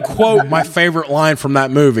can't even quote my favorite line from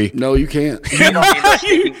that movie. No, you can't. You don't need those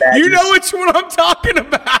sleeping badges. You know which one I'm talking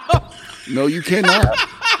about. No, you cannot.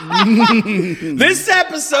 This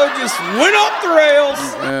episode just went off the rails.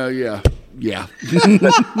 Yeah.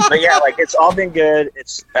 But yeah, like it's all been good.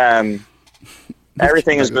 It's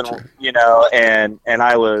everything has been, and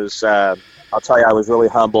I was, I'll tell you, I was really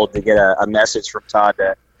humbled to get a message from Todd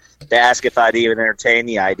to ask if I'd even entertain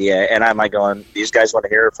the idea. And I'm like going, these guys want to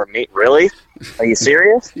hear it from me? Really? Are you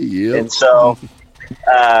serious? Yeah. And so,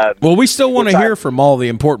 well, we still want to hear from all the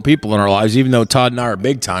important people in our lives, even though Todd and I are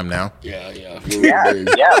big time now. Yeah, like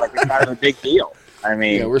it's kind of a big deal. I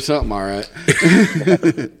mean, yeah, we're something, all right.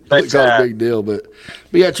 But it's a big deal, but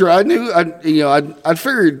yeah, Troy. I knew, I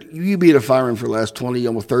figured you being a fireman for the last 20,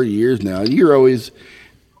 almost 30 years now. You're always,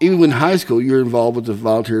 even in high school, you're involved with the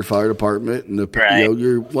volunteer fire department, and you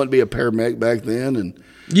wanted to be a paramedic back then. And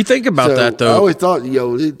you think about that though. I always thought, I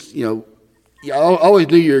always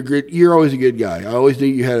knew you're always a good guy. I always knew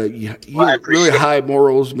you had really high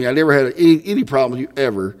morals. I mean, I never had any problems with you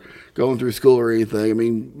ever going through school or anything. I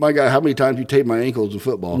mean, my God, how many times you taped my ankles in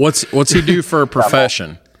football? What's he do for a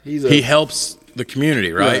profession? He helps the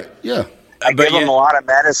community, right? Yeah. I give them a lot of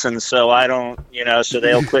medicine so I don't, so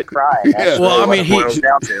they'll quit crying. That's well, I mean,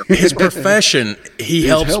 his profession, he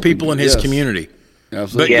helps people in his community.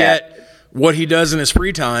 Absolutely. But yet, what he does in his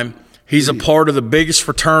free time, he's a part of the biggest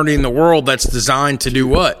fraternity in the world that's designed to do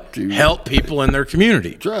what? Help people in their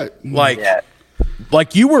community. That's right.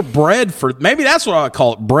 Like you were bred for, maybe that's what I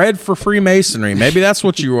call it, bred for Freemasonry. Maybe that's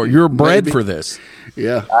what you were. You're bred for this.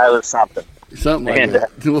 Yeah. I was something. Something like that.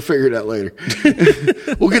 We'll figure it out later.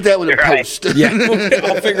 We'll get that one in post. Yeah,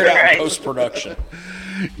 I'll figure it out in post-production.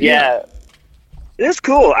 Yeah. It's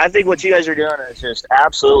cool. I think what you guys are doing is just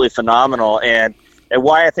absolutely phenomenal. And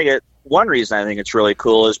why I think one reason I think it's really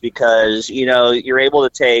cool is because, you're able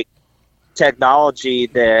to take technology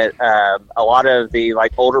that a lot of the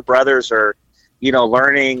older brothers are,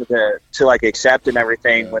 learning to accept and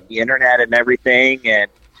everything with the internet and everything. And,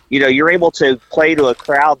 you're able to play to a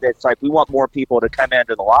crowd that's like, we want more people to come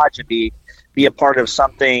into the lodge and be a part of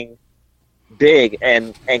something big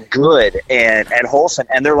and good and wholesome,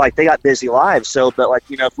 and they're like, they got busy lives. So, but like,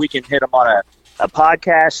 if we can hit them on a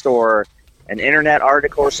podcast or an internet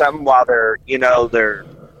article or something while they're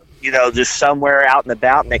just somewhere out and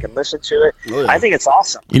about and they can listen to it. Oh, yeah. I think it's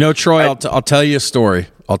awesome. Troy, I'll tell you a story.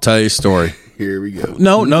 Here we go.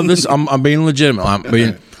 No, this I'm being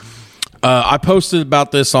legitimate. I posted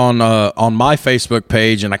about this on my Facebook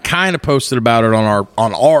page, and I kind of posted about it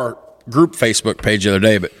on our group Facebook page the other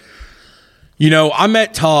day. But I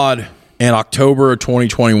met Todd in October of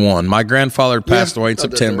 2021. My grandfather passed away in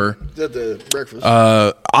September. At the breakfast.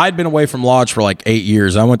 I'd been away from Lodge for like 8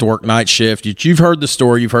 years. I went to work night shift. You've heard the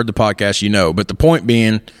story. You've heard the podcast. But the point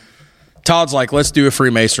being, Todd's like, let's do a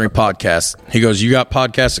Freemasonry podcast. He goes, you got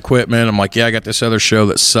podcast equipment? I'm like, yeah, I got this other show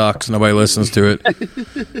that sucks. Nobody listens to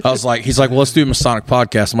it. He's like, well, let's do a Masonic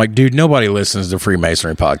podcast. I'm like, dude, nobody listens to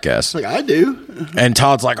Freemasonry podcasts. Like, I do. And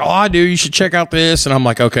Todd's like, oh, I do. You should check out this. And I'm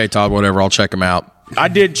like, okay, Todd, whatever. I'll check them out. I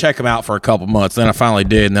did check them out for a couple months. Then I finally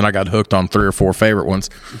did. And then I got hooked on 3 or 4 favorite ones.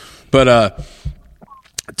 But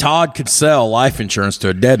Todd could sell life insurance to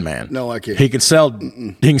a dead man. No, I can't. He can sell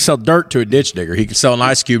dirt to a ditch digger. He can sell an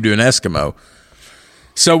ice cube to an Eskimo.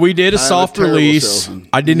 So we did a soft release.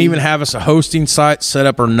 I didn't even have us a hosting site set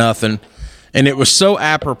up or nothing. And it was so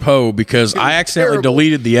apropos because I accidentally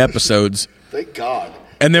deleted the episodes. Thank God.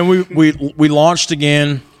 And then we launched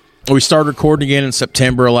again. We started recording again in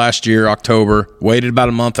September of last year, October. Waited about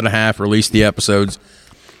a month and a half, released the episodes.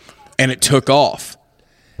 And it took off.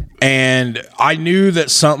 And I knew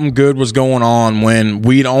that something good was going on when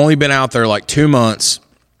we'd only been out there like 2 months.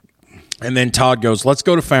 And then Todd goes, let's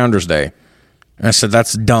go to Founders Day. And I said,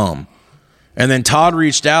 that's dumb. And then Todd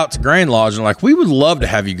reached out to Grand Lodge and like, we would love to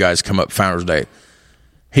have you guys come up Founders Day.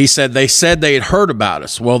 He said they had heard about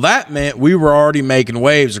us. Well, that meant we were already making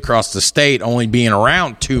waves across the state, only being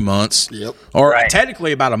around 2 months. Yep. Or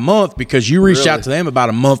technically about a month because you reached out to them about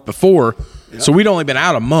a month before. Yep. So we'd only been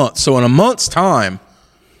out a month. So in a month's time,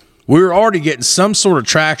 we were already getting some sort of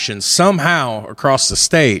traction somehow across the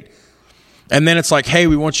state. And then it's like, hey,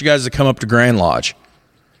 we want you guys to come up to Grand Lodge.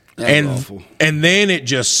 And then it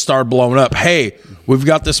just started blowing up. Hey, we've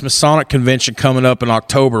got this Masonic convention coming up in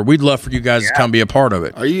October. We'd love for you guys to come be a part of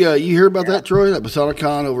it. Are you hear about that, Troy? That Masonic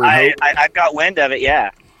Con over in Hope? I've got wind of it,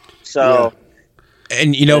 yeah. So,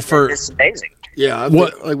 and it's amazing. Yeah, I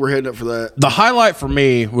think we're heading up for that. The highlight for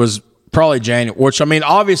me was probably January, which, I mean,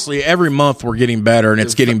 obviously every month we're getting better and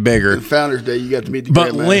it's getting bigger. Founders Day, you got to meet the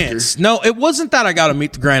Grand Master. But Lentz, no, it wasn't that I got to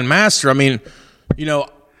meet the Grand Master. I mean,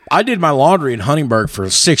 I did my laundry in Huntingburg for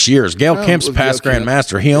 6 years. Gail Kemp's past Grand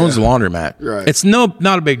Master. He owns the laundromat. Right. It's not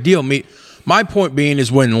a big deal. My point being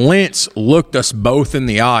is when Lentz looked us both in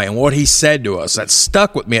the eye and what he said to us, that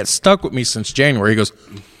stuck with me. It stuck with me since January. He goes,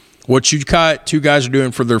 what you two guys are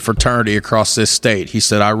doing for their fraternity across this state, he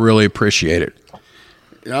said, I really appreciate it.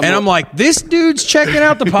 And I'm like, this dude's checking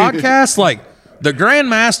out the podcast? Like, the Grand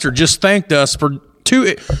Master just thanked us for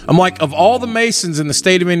 2. I'm like, of all the Masons in the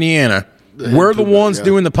state of Indiana, we're the ones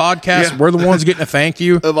doing the podcast. Yeah. We're the ones getting a thank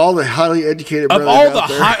you. Of all the highly educated of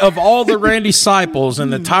all the Randy Seipels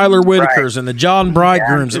and the Tyler Whitakers and the John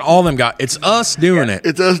Bridegrooms and all them guys, it's us doing it.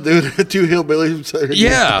 It's us doing it. 2 hillbillies.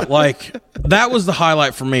 Yeah, like that was the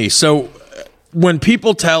highlight for me. So when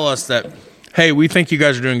people tell us that, hey, we think you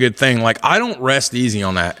guys are doing a good thing, like I don't rest easy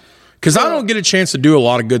on that because I don't get a chance to do a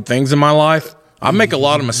lot of good things in my life. I make a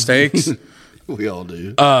lot of mistakes. We all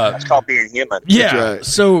do. That's called being human. Yeah. Right.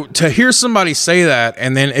 So to hear somebody say that,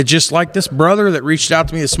 and then it just like this brother that reached out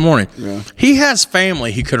to me this morning, he has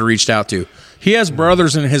family he could have reached out to. He has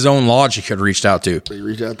brothers in his own lodge he could have reached out to. He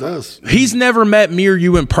reached out to us. He's never met me or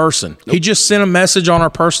you in person. Nope. He just sent a message on our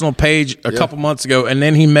personal page a couple months ago, and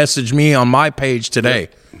then he messaged me on my page today.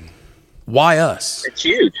 Why us? It's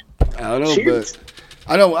huge. I don't know, but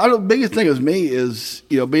I know. The biggest thing with me is,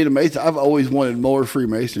 being a Mason. I've always wanted more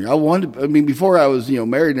Freemasonry. Before I was,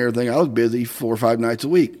 married and everything, I was busy 4 or 5 nights a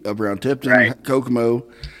week up around Tipton, Kokomo,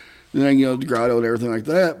 and then the Grotto and everything like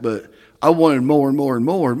that. But I wanted more and more and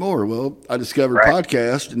more and more. Well, I discovered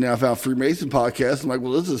podcast, and now I found Freemason podcast. I'm like,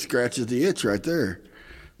 well, this scratches the itch right there.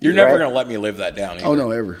 You're never going to let me live that down either. Oh, no,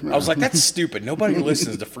 ever. No. I was like, that's stupid. Nobody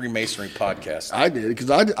listens to Freemasonry podcast. I did, because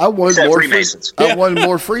I wanted more Freemasons. I wanted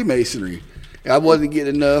more Freemasonry. I wasn't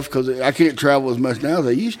getting enough because I can't travel as much now as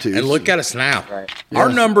I used to. And look at us now. Right.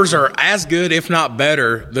 Our numbers are as good, if not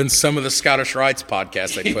better, than some of the Scottish Rites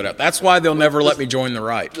podcasts they put out. That's why they'll never let me join the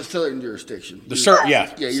Rite. The Southern jurisdiction.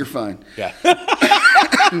 Yeah. Yeah, you're fine. Yeah.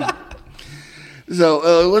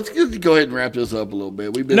 So let's go ahead and wrap this up a little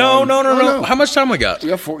bit. We've been No. no. How much time we got?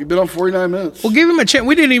 You've been on 49 minutes. Well, give him a chance.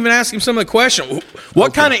 We didn't even ask him some of the questions.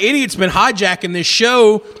 What kind of idiot's been hijacking this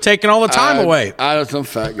show, taking all the time away? I know some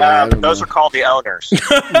fat guy. Those are called the owners.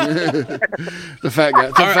 The fat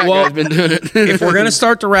guy. Guy's been doing it. If we're going to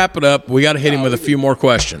start to wrap it up, we got to hit him with a few more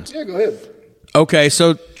questions. Yeah, go ahead. Okay,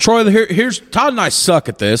 so Troy, here's Todd and I suck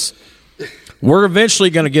at this. We're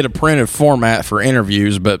eventually going to get a printed format for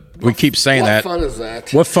interviews, but we keep saying that. What fun is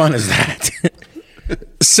that? What fun is that?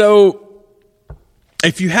 So,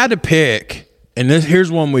 if you had to pick, and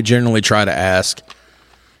here's one we generally try to ask.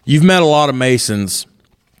 You've met a lot of Masons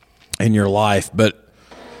in your life, but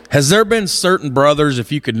has there been certain brothers,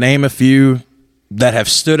 if you could name a few, that have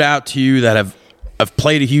stood out to you, that have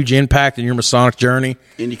played a huge impact in your Masonic journey?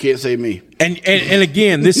 And you can't say me. And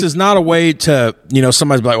again, this is not a way to,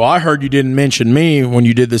 somebody's like, well, I heard you didn't mention me when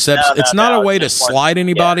you did this episode. It's not a way to slide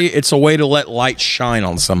anybody. Yeah. It's a way to let light shine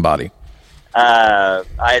on somebody.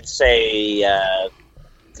 I'd say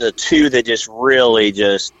the two that just really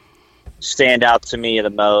just stand out to me the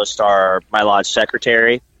most are my lodge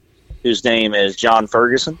secretary, whose name is John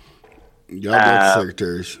Ferguson. Y'all both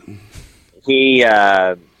secretaries. He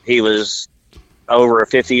was over a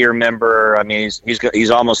 50-year member. I mean,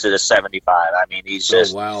 he's almost at a 75. I mean, he's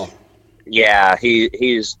just wow. Yeah, he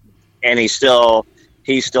still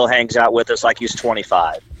hangs out with us like he's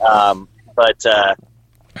 25. But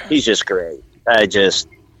he's just great, just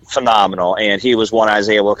phenomenal. And he was one I was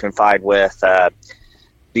able to confide with.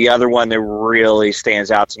 The other one that really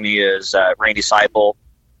stands out to me is Randy Seipel.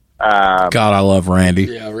 God, I love Randy.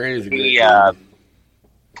 Yeah, Randy's a great guy.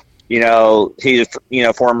 He's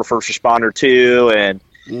former first responder too, and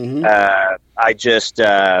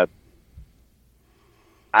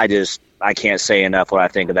I can't say enough what I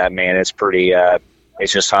think of that man. It's pretty,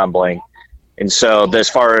 it's just humbling. And so, as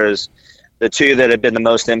far as the two that have been the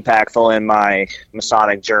most impactful in my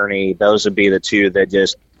Masonic journey, those would be the two that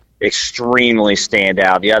just extremely stand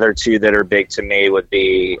out. The other two that are big to me would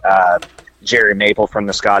be Jerry Maple from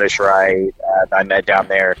the Scottish Rite I met down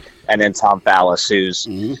there, and then Tom Fallis,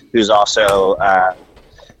 who's also a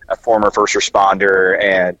former first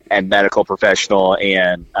responder and medical professional,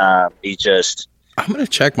 and he just. I'm going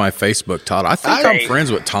to check my Facebook, Todd. I think I'm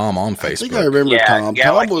friends with Tom on Facebook. I think I remember Tom.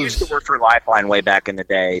 Yeah, Tom he used to work for Lifeline way back in the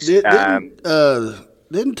day.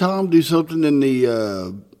 Didn't Tom do something in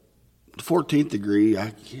the 14th degree? I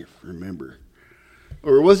can't remember.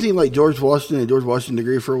 Or wasn't he like George Washington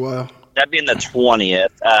degree for a while? That'd be in the 20th.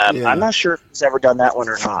 I'm not sure if he's ever done that one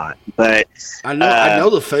or not. But I know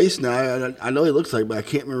the face now. I know he looks like, but I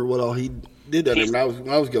can't remember what all he did that when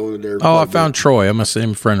I was going in there. Oh, I found Troy. I'm going to send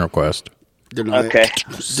him a friend request. Deny it.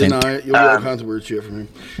 You'll get all kinds of weird shit from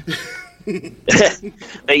him.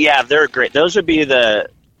 But yeah, they're great. Those would be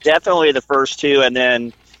definitely the first two, and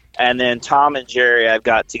then Tom and Jerry I've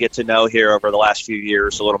got to get to know here over the last few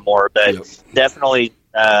years a little more. But definitely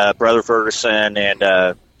Brother Ferguson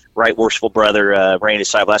and Right Worshipful Brother Randy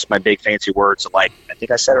Seipel. That's my big fancy words. I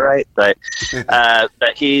think I said it right, but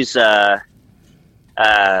he's I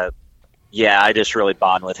just really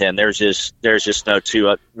bond with him. There's just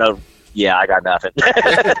no. Yeah, I got nothing.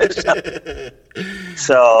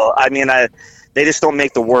 So I mean, they just don't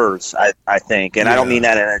make the words. I think, and I don't mean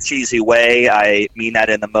that in a cheesy way. I mean that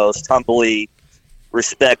in the most humbly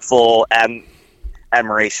respectful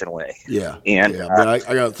admiration way. Yeah, and but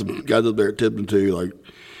I got some guys up there at Tipton too.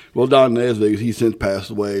 Like, Don Nesbitt, he's since passed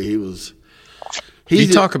away. You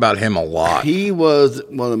talk about him a lot. He was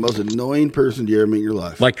one of the most annoying persons you ever meet in your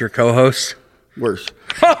life. Like your co-host. Worse.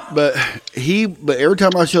 but every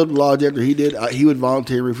time I showed the lodge after he did, he would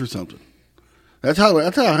volunteer me for something. That's how I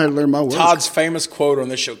had to learn my work. Todd's famous quote on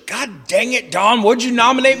this show: "God dang it, Don, what'd you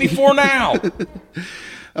nominate me for now?"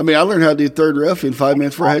 I mean, I learned how to do third roughing 5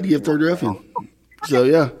 minutes before I had to give third roughing. So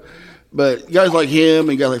yeah, but guys like him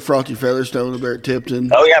and guys like Frosty Featherstone over at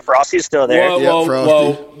Tipton. Oh yeah, Frosty's still there.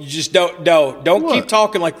 Whoa! You just don't keep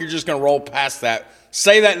talking like you're just gonna roll past that.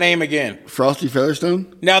 Say that name again. Frosty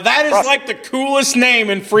Featherstone? Now, that is like the coolest name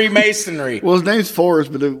in Freemasonry. Well, his name's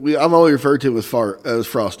Forrest, but I've only referred to him as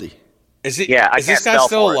Frosty. Is this guy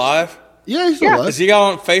still alive? Yeah, he's still alive. Is he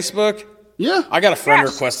on Facebook? Yeah. I got a friend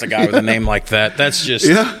request a guy with a name like that. That's just...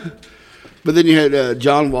 Yeah. But then you had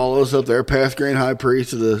John Wallace up there, past grand high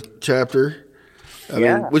priest of the chapter. I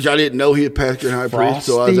mean, which I didn't know he had past grand high priest,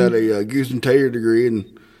 so I was at a Goose and Taylor degree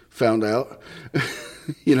and found out.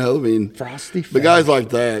 Frosty. But guys like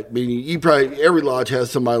that, I mean, every lodge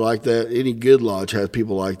has somebody like that. Any good lodge has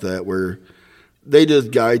people like that where they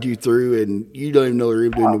just guide you through, and you don't even know they're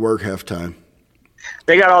even doing the work half time.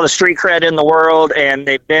 They got all the street cred in the world, and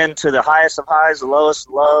they've been to the highest of highs, the lowest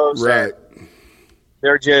of lows. Right.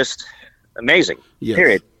 they're just amazing. Yes.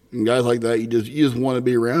 Period. And guys like that, you just want to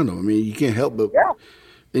be around them. I mean, you can't help but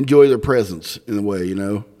enjoy their presence in a way, you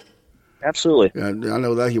know. Absolutely. Yeah, I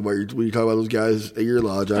know exactly when you talk about those guys at your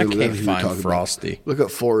lodge. I know can't exactly find Frosty. Look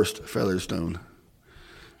up Forrest Featherstone.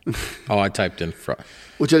 Oh, I typed in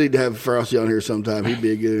Which I need to have Frosty on here sometime. He'd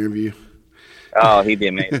be a good interview. Oh, he'd be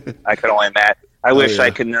amazing. I could only imagine. I wish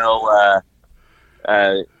I could know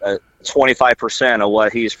 25% of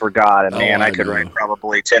what he's forgot. And man, I could write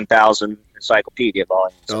probably 10,000 encyclopedia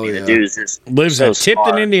volumes. The dude's just lives in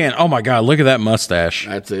Tipton, Indiana. Oh my God, look at that mustache.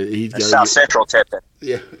 That's it. He's got South Central Tipton.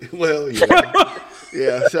 Yeah. Well, yeah.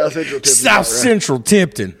 Yeah, South Central Tipton. South Central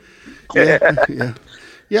Tipton. Yeah.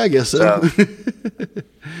 Yeah, I guess so.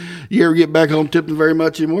 You ever get back home Tipton very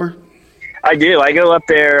much anymore? I do. I go up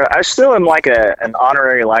there. I still am like an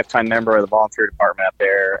honorary lifetime member of the volunteer department up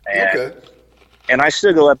there. And I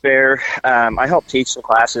still go up there. I help teach some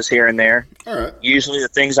classes here and there. All right. Usually the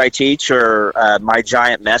things I teach are my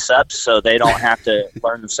giant mess ups, so they don't have to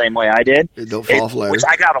learn the same way I did. They don't fall flat. Which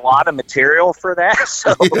I got a lot of material for that.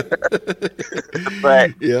 So,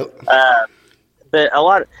 but a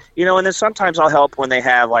lot, and then sometimes I'll help when they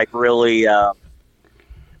have like really,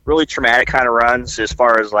 really traumatic kind of runs as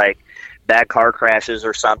far as like bad car crashes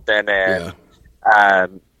or something, and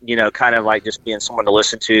kind of like just being someone to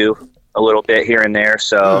listen to a little bit here and there.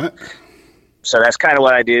 So, so that's kind of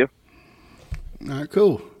what I do. All right,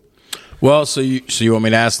 cool. Well, so you want me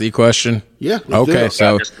to ask the question? Yeah. Okay.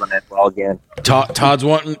 So just doing it all again.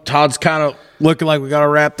 Todd's kind of looking like we got to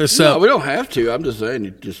wrap this up. No, we don't have to. I'm just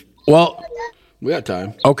saying, we got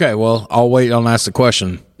time. Okay. Well, I'll wait on ask the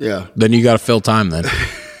question. Yeah. Then you got to fill time then.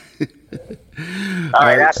 All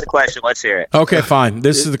right, ask the question. Let's hear it. Okay, fine.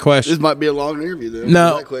 This is the question. This might be a long interview, then.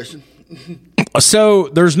 No. That question. So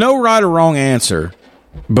there's no right or wrong answer,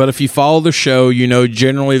 but if you follow the show, you know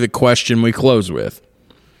generally the question we close with.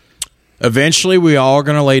 Eventually, we all are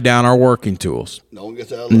going to lay down our working tools. No one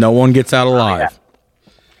gets out alive. No one gets out alive.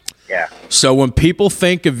 Yeah. So when people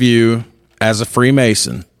think of you as a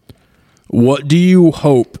Freemason, what do you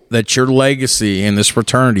hope that your legacy in this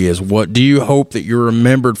fraternity is? What do you hope that you're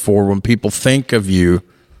remembered for when people think of you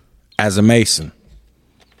as a Mason?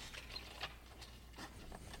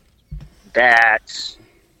 That's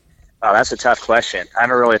a tough question. I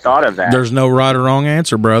haven't really thought of that. There's no right or wrong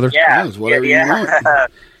answer, brother. Yeah. Whatever you want.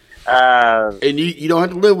 And you don't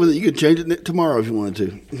have to live with it. You can change it tomorrow if you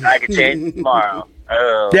wanted to. I can change it tomorrow.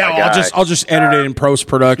 Oh, yeah, I'll just edit it in post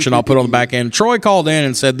production. I'll put it on the back end. Troy called in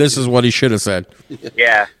and said this is what he should have said.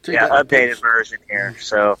 Yeah, updated version here.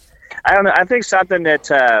 So I don't know. I think something that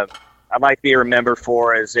I'd like to be remembered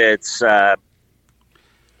for is it's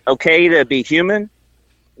okay to be human,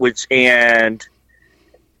 and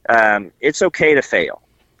it's okay to fail.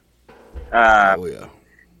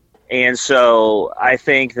 And so I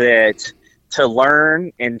think that to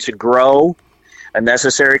learn and to grow, a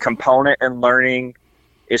necessary component in learning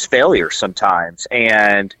is failure sometimes.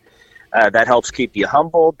 And that helps keep you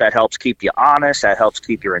humble. That helps keep you honest. That helps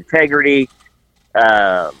keep your integrity,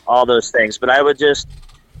 all those things. But I would just,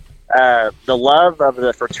 the love of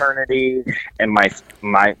the fraternity and my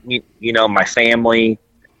family,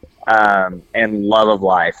 and love of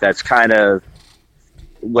life. That's kind of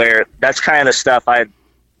stuff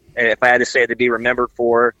if I had to say to be remembered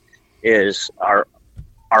for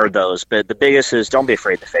are those. But the biggest is don't be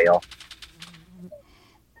afraid to fail.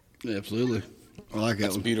 Yeah, absolutely. I like that.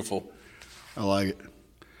 That's beautiful. I like it.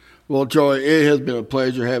 Well, Troy, it has been a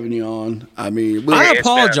pleasure having you on. I mean, I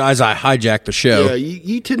apologize I hijacked the show. Yeah,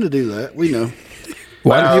 you tend to do that. We know.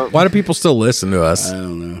 Why do people still listen to us? I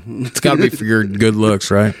don't know. It's got to be for your good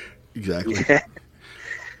looks, right? Exactly.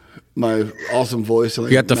 My awesome voice.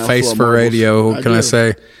 You got the face for radio. What can I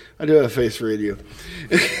say? I do have a face for radio.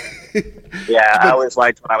 Yeah, I always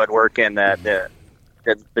liked when I would work in the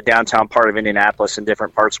downtown part of Indianapolis in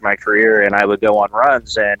different parts of my career, and I would go on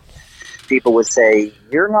runs, and people would say,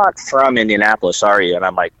 "You're not from Indianapolis, are you?" And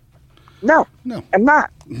I'm like, No, I'm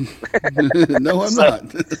not. No, I'm not.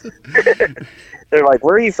 They're like,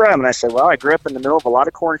 "Where are you from?" And I said, "Well, I grew up in the middle of a lot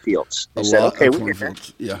of cornfields." They said, "Okay, we get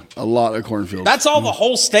that." Yeah, a lot of cornfields. That's all the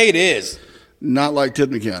whole state is. Not like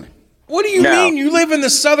Tipton County. What do you mean? You live in the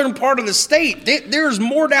southern part of the state. There's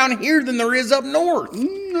more down here than there is up north.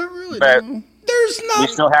 Not really. But no. There's not. We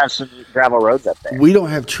still have some gravel roads up there. We don't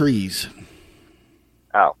have trees.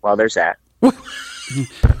 Oh, well, there's that.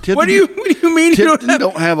 What do you mean? You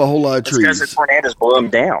don't have a whole lot of trees. Because the tornadoes blew them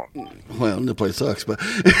down. Well, the place sucks, but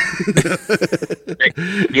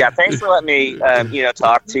yeah. Thanks for letting me,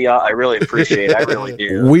 talk to y'all. I really appreciate it. I really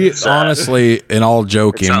do. We honestly, in all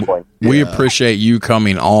joking, we appreciate you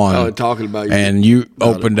coming on and talking about you, and you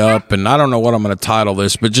opened up. And I don't know what I'm going to title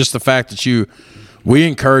this, but just the fact that we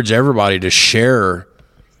encourage everybody to share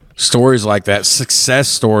stories like that, success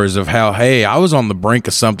stories of how, hey, I was on the brink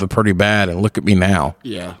of something pretty bad, and look at me now.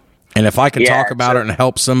 Yeah. And if I can talk about it and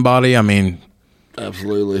help somebody, I mean,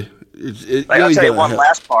 absolutely. I'll tell you one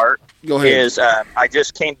last part. Go ahead. Is I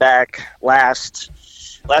just came back last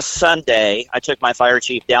Sunday. I took my fire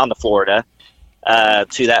chief down to Florida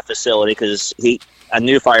to that facility because a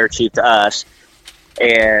new fire chief to us,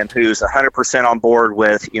 and who's 100% on board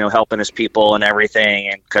with helping his people and everything.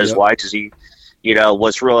 And because why? Because he,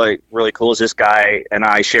 what's really really cool is this guy and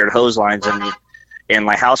I shared hose lines in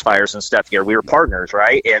my house fires and stuff here. We were partners,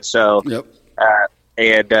 right? And so.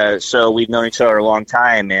 So we've known each other a long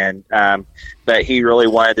time, and but he really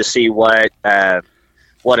wanted to see what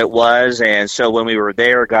it was, and so when we were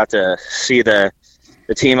there, got to see the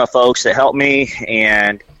team of folks that helped me.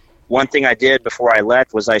 And one thing I did before I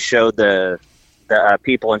left was I showed the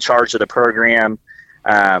people in charge of the program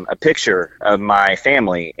a picture of my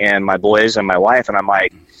family and my boys and my wife, and I'm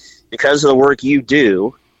like, because of the work you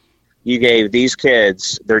do, you gave these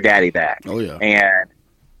kids their daddy back. Oh yeah,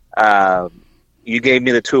 and you gave me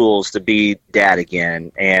the tools to be dad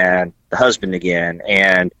again and the husband again.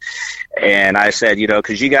 And I said,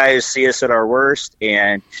 because you guys see us at our worst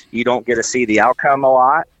and you don't get to see the outcome a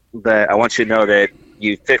lot, but I want you to know that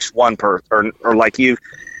you fixed one person or like you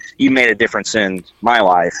made a difference in my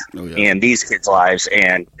life and these kids' lives.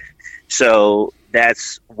 And so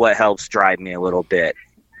that's what helps drive me a little bit.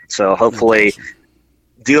 So hopefully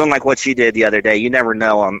doing like what you did the other day, you never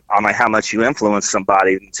know on like how much you influence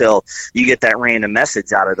somebody until you get that random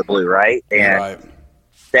message out of the blue, right? And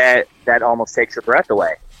that almost takes your breath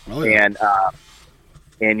away. Oh, yeah.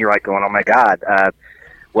 And you're like going, oh my God,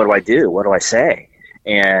 what do I do? What do I say?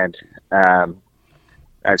 And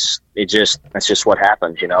that's just what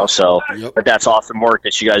happens, So, but that's awesome work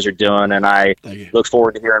that you guys are doing, and I look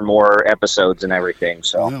forward to hearing more episodes and everything.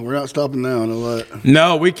 So we're not stopping now. No what?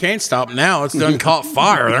 No, we can't stop now. It's done caught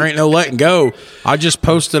fire. There ain't no letting go. I just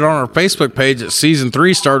posted on our Facebook page that season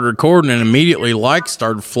 3 started recording, and immediately likes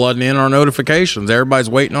started flooding in our notifications. Everybody's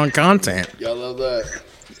waiting on content. Yeah, I love that.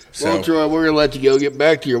 Well, Troy, we're gonna let you go. Get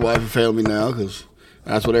back to your wife and family now, because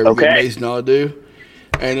that's what every good Mason ought to do.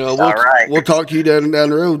 And we'll talk to you down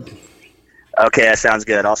the road. Okay, that sounds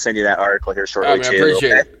good. I'll send you that article here shortly, I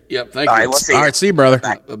appreciate it. Yep, thank you. All right, we'll see you. All right, see you, brother.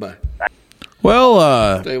 Bye-bye.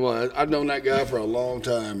 Well, tell you what, I've known that guy for a long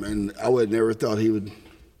time, and I would never thought he would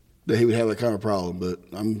have that kind of problem. But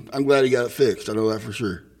I'm glad he got it fixed. I know that for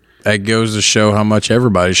sure. that goes to show how much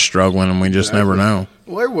everybody's struggling, and we just never know.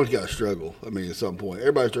 Well, everyone's got to struggle. I mean, at some point,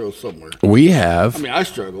 everybody struggles somewhere. We have. I mean, I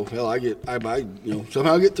struggle. Hell, I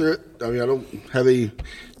somehow get through it. I mean, I don't have any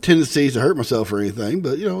tendencies to hurt myself or anything,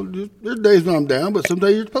 but there's days when I'm down, but some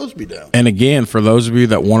days you're supposed to be down. And again, for those of you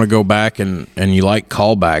that want to go back and you like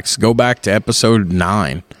callbacks, go back to episode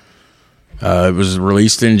 9. It was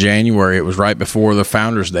released in January. It was right before the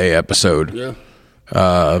Founders Day episode.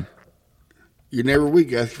 Yeah. You're never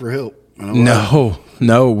weak asking for help.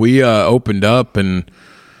 No, we opened up and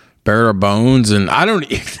bared our bones, and I don't.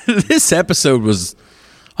 This episode was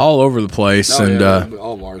all over the place, and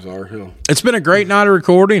all of ours are. Yeah. It's been a great night of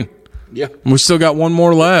recording. Yeah, we still got one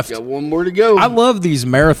more left. Got one more to go. I love these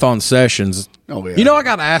marathon sessions. Oh yeah. I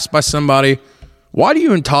got asked by somebody, why do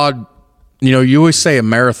you and Todd? You always say a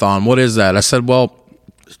marathon. What is that? I said, well,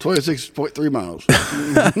 it's 26.3 miles.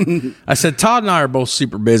 I said, Todd and I are both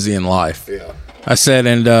super busy in life. Yeah. I said,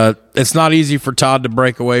 and it's not easy for Todd to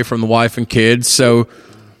break away from the wife and kids. So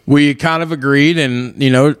we kind of agreed, and,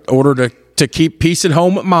 in order to keep peace at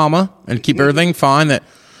home with mama and keep everything fine, that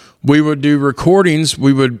we would do recordings.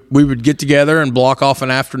 We would get together and block off an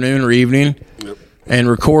afternoon or evening and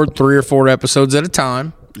record 3 or 4 episodes at a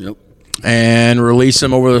time. Yep. And release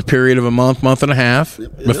them over the period of a month and a half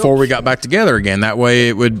before we got back together again. That way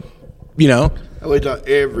it would, That way it's not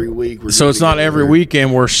every week. So it's not every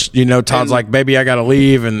weekend where, Todd's like, baby, I got to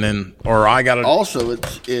leave, and then, or I got to. Also,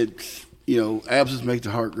 it's absence makes the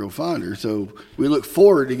heart grow fonder. So we look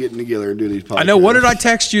forward to getting together and do these podcasts. I know. What did I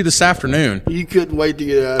text you this afternoon? You couldn't wait to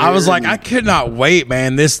get out of I here. was like, I could not wait,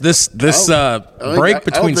 man. This break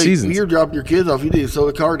between seasons. You're dropping your kids off. You need to slow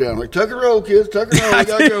the car down. Like, tuck and roll, kids. Tuck and roll. I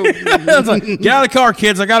got to go. I was like, get out of the car,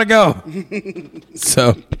 kids. I got to go.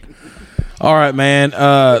 So, all right, man.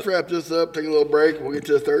 Let's wrap this up. Take a little break. We'll get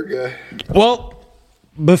to the third guy. Well,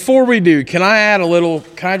 Before we do, can I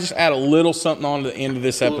just add a little something on to the end of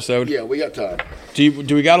this episode? Yeah, we got time.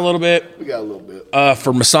 Do we got a little bit? We got a little bit.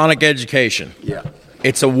 For Masonic education. Yeah.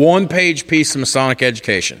 It's a 1-page piece of Masonic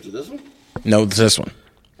education. Is it this one? No, it's this one.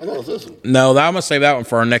 I thought it was this one. No, I'm going to save that one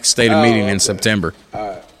for our next stated meeting in September. All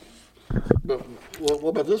right. But what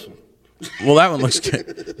about this one? Well, that one looks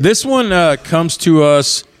good. This one comes to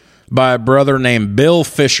us by a brother named Bill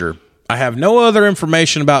Fisher. I have no other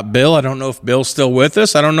information about Bill. I don't know if Bill's still with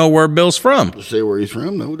us. I don't know where Bill's from. Does it say where he's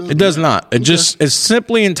from? No, it does not. It's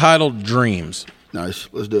simply entitled Dreams. Nice.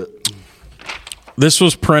 Let's do it. This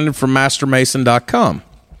was printed from mastermason.com.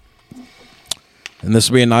 And this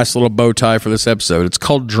will be a nice little bow tie for this episode. It's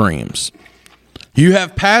called Dreams. You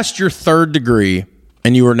have passed your 3rd degree,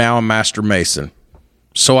 and you are now a Master Mason.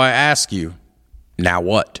 So I ask you, now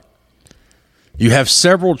what? You have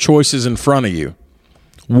several choices in front of you.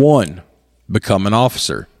 1, become an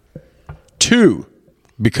officer. 2,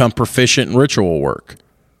 become proficient in ritual work.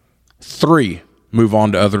 3, move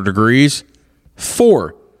on to other degrees.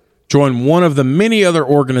 4, join one of the many other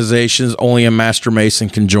organizations only a Master Mason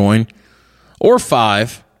can join. Or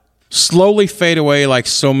 5, slowly fade away like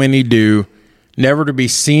so many do, never to be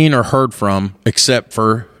seen or heard from except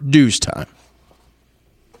for dues time.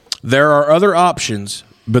 There are other options,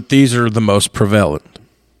 but these are the most prevalent.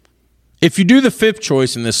 If you do the 5th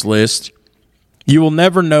choice in this list, you will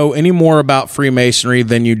never know any more about Freemasonry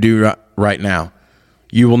than you do right now.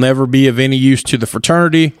 You will never be of any use to the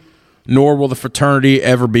fraternity, nor will the fraternity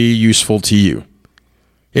ever be useful to you.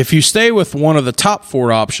 If you stay with one of the top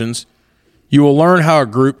 4 options, you will learn how a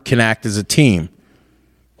group can act as a team.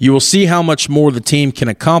 You will see how much more the team can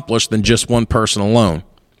accomplish than just one person alone.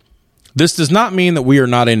 This does not mean that we are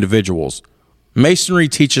not individuals. Masonry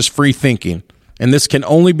teaches free thinking, and this can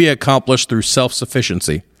only be accomplished through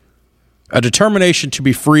self-sufficiency. A determination to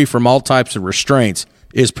be free from all types of restraints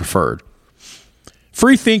is preferred.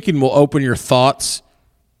 Free thinking will open your thoughts,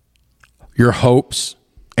 your hopes,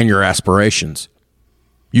 and your aspirations.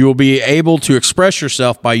 You will be able to express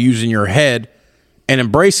yourself by using your head and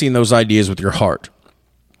embracing those ideas with your heart.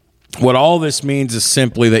 What all this means is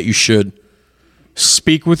simply that you should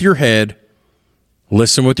speak with your head,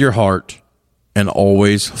 listen with your heart, and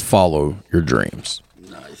always follow your dreams.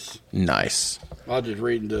 Nice. I was just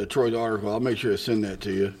reading Troy's article. I'll make sure to send that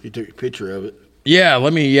to you. He took a picture of it. Yeah, I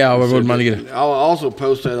wouldn't mind to get it. I'll also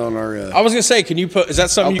post that on our... I was going to say, can you put... Is that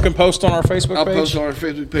something you can post on our Facebook page? I'll post on our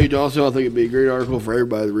Facebook page also. I think it'd be a great article for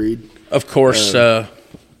everybody to read. Of course.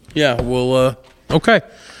 We'll... Okay.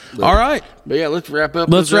 All right. But yeah, let's wrap up.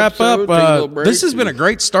 Let's wrap up. This has been a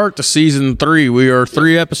great start to season 3. We are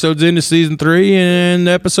 3 episodes into season 3, and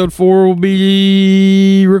episode 4 will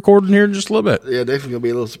be recording here in just a little bit. Yeah, definitely gonna be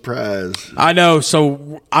a little surprise. I know.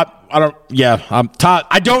 So I don't. Yeah, I'm Todd.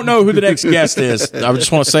 I don't know who the next guest is. I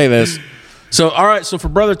just want to say this. So all right. So for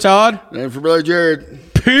Brother Todd and for Brother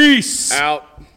Jared, peace out.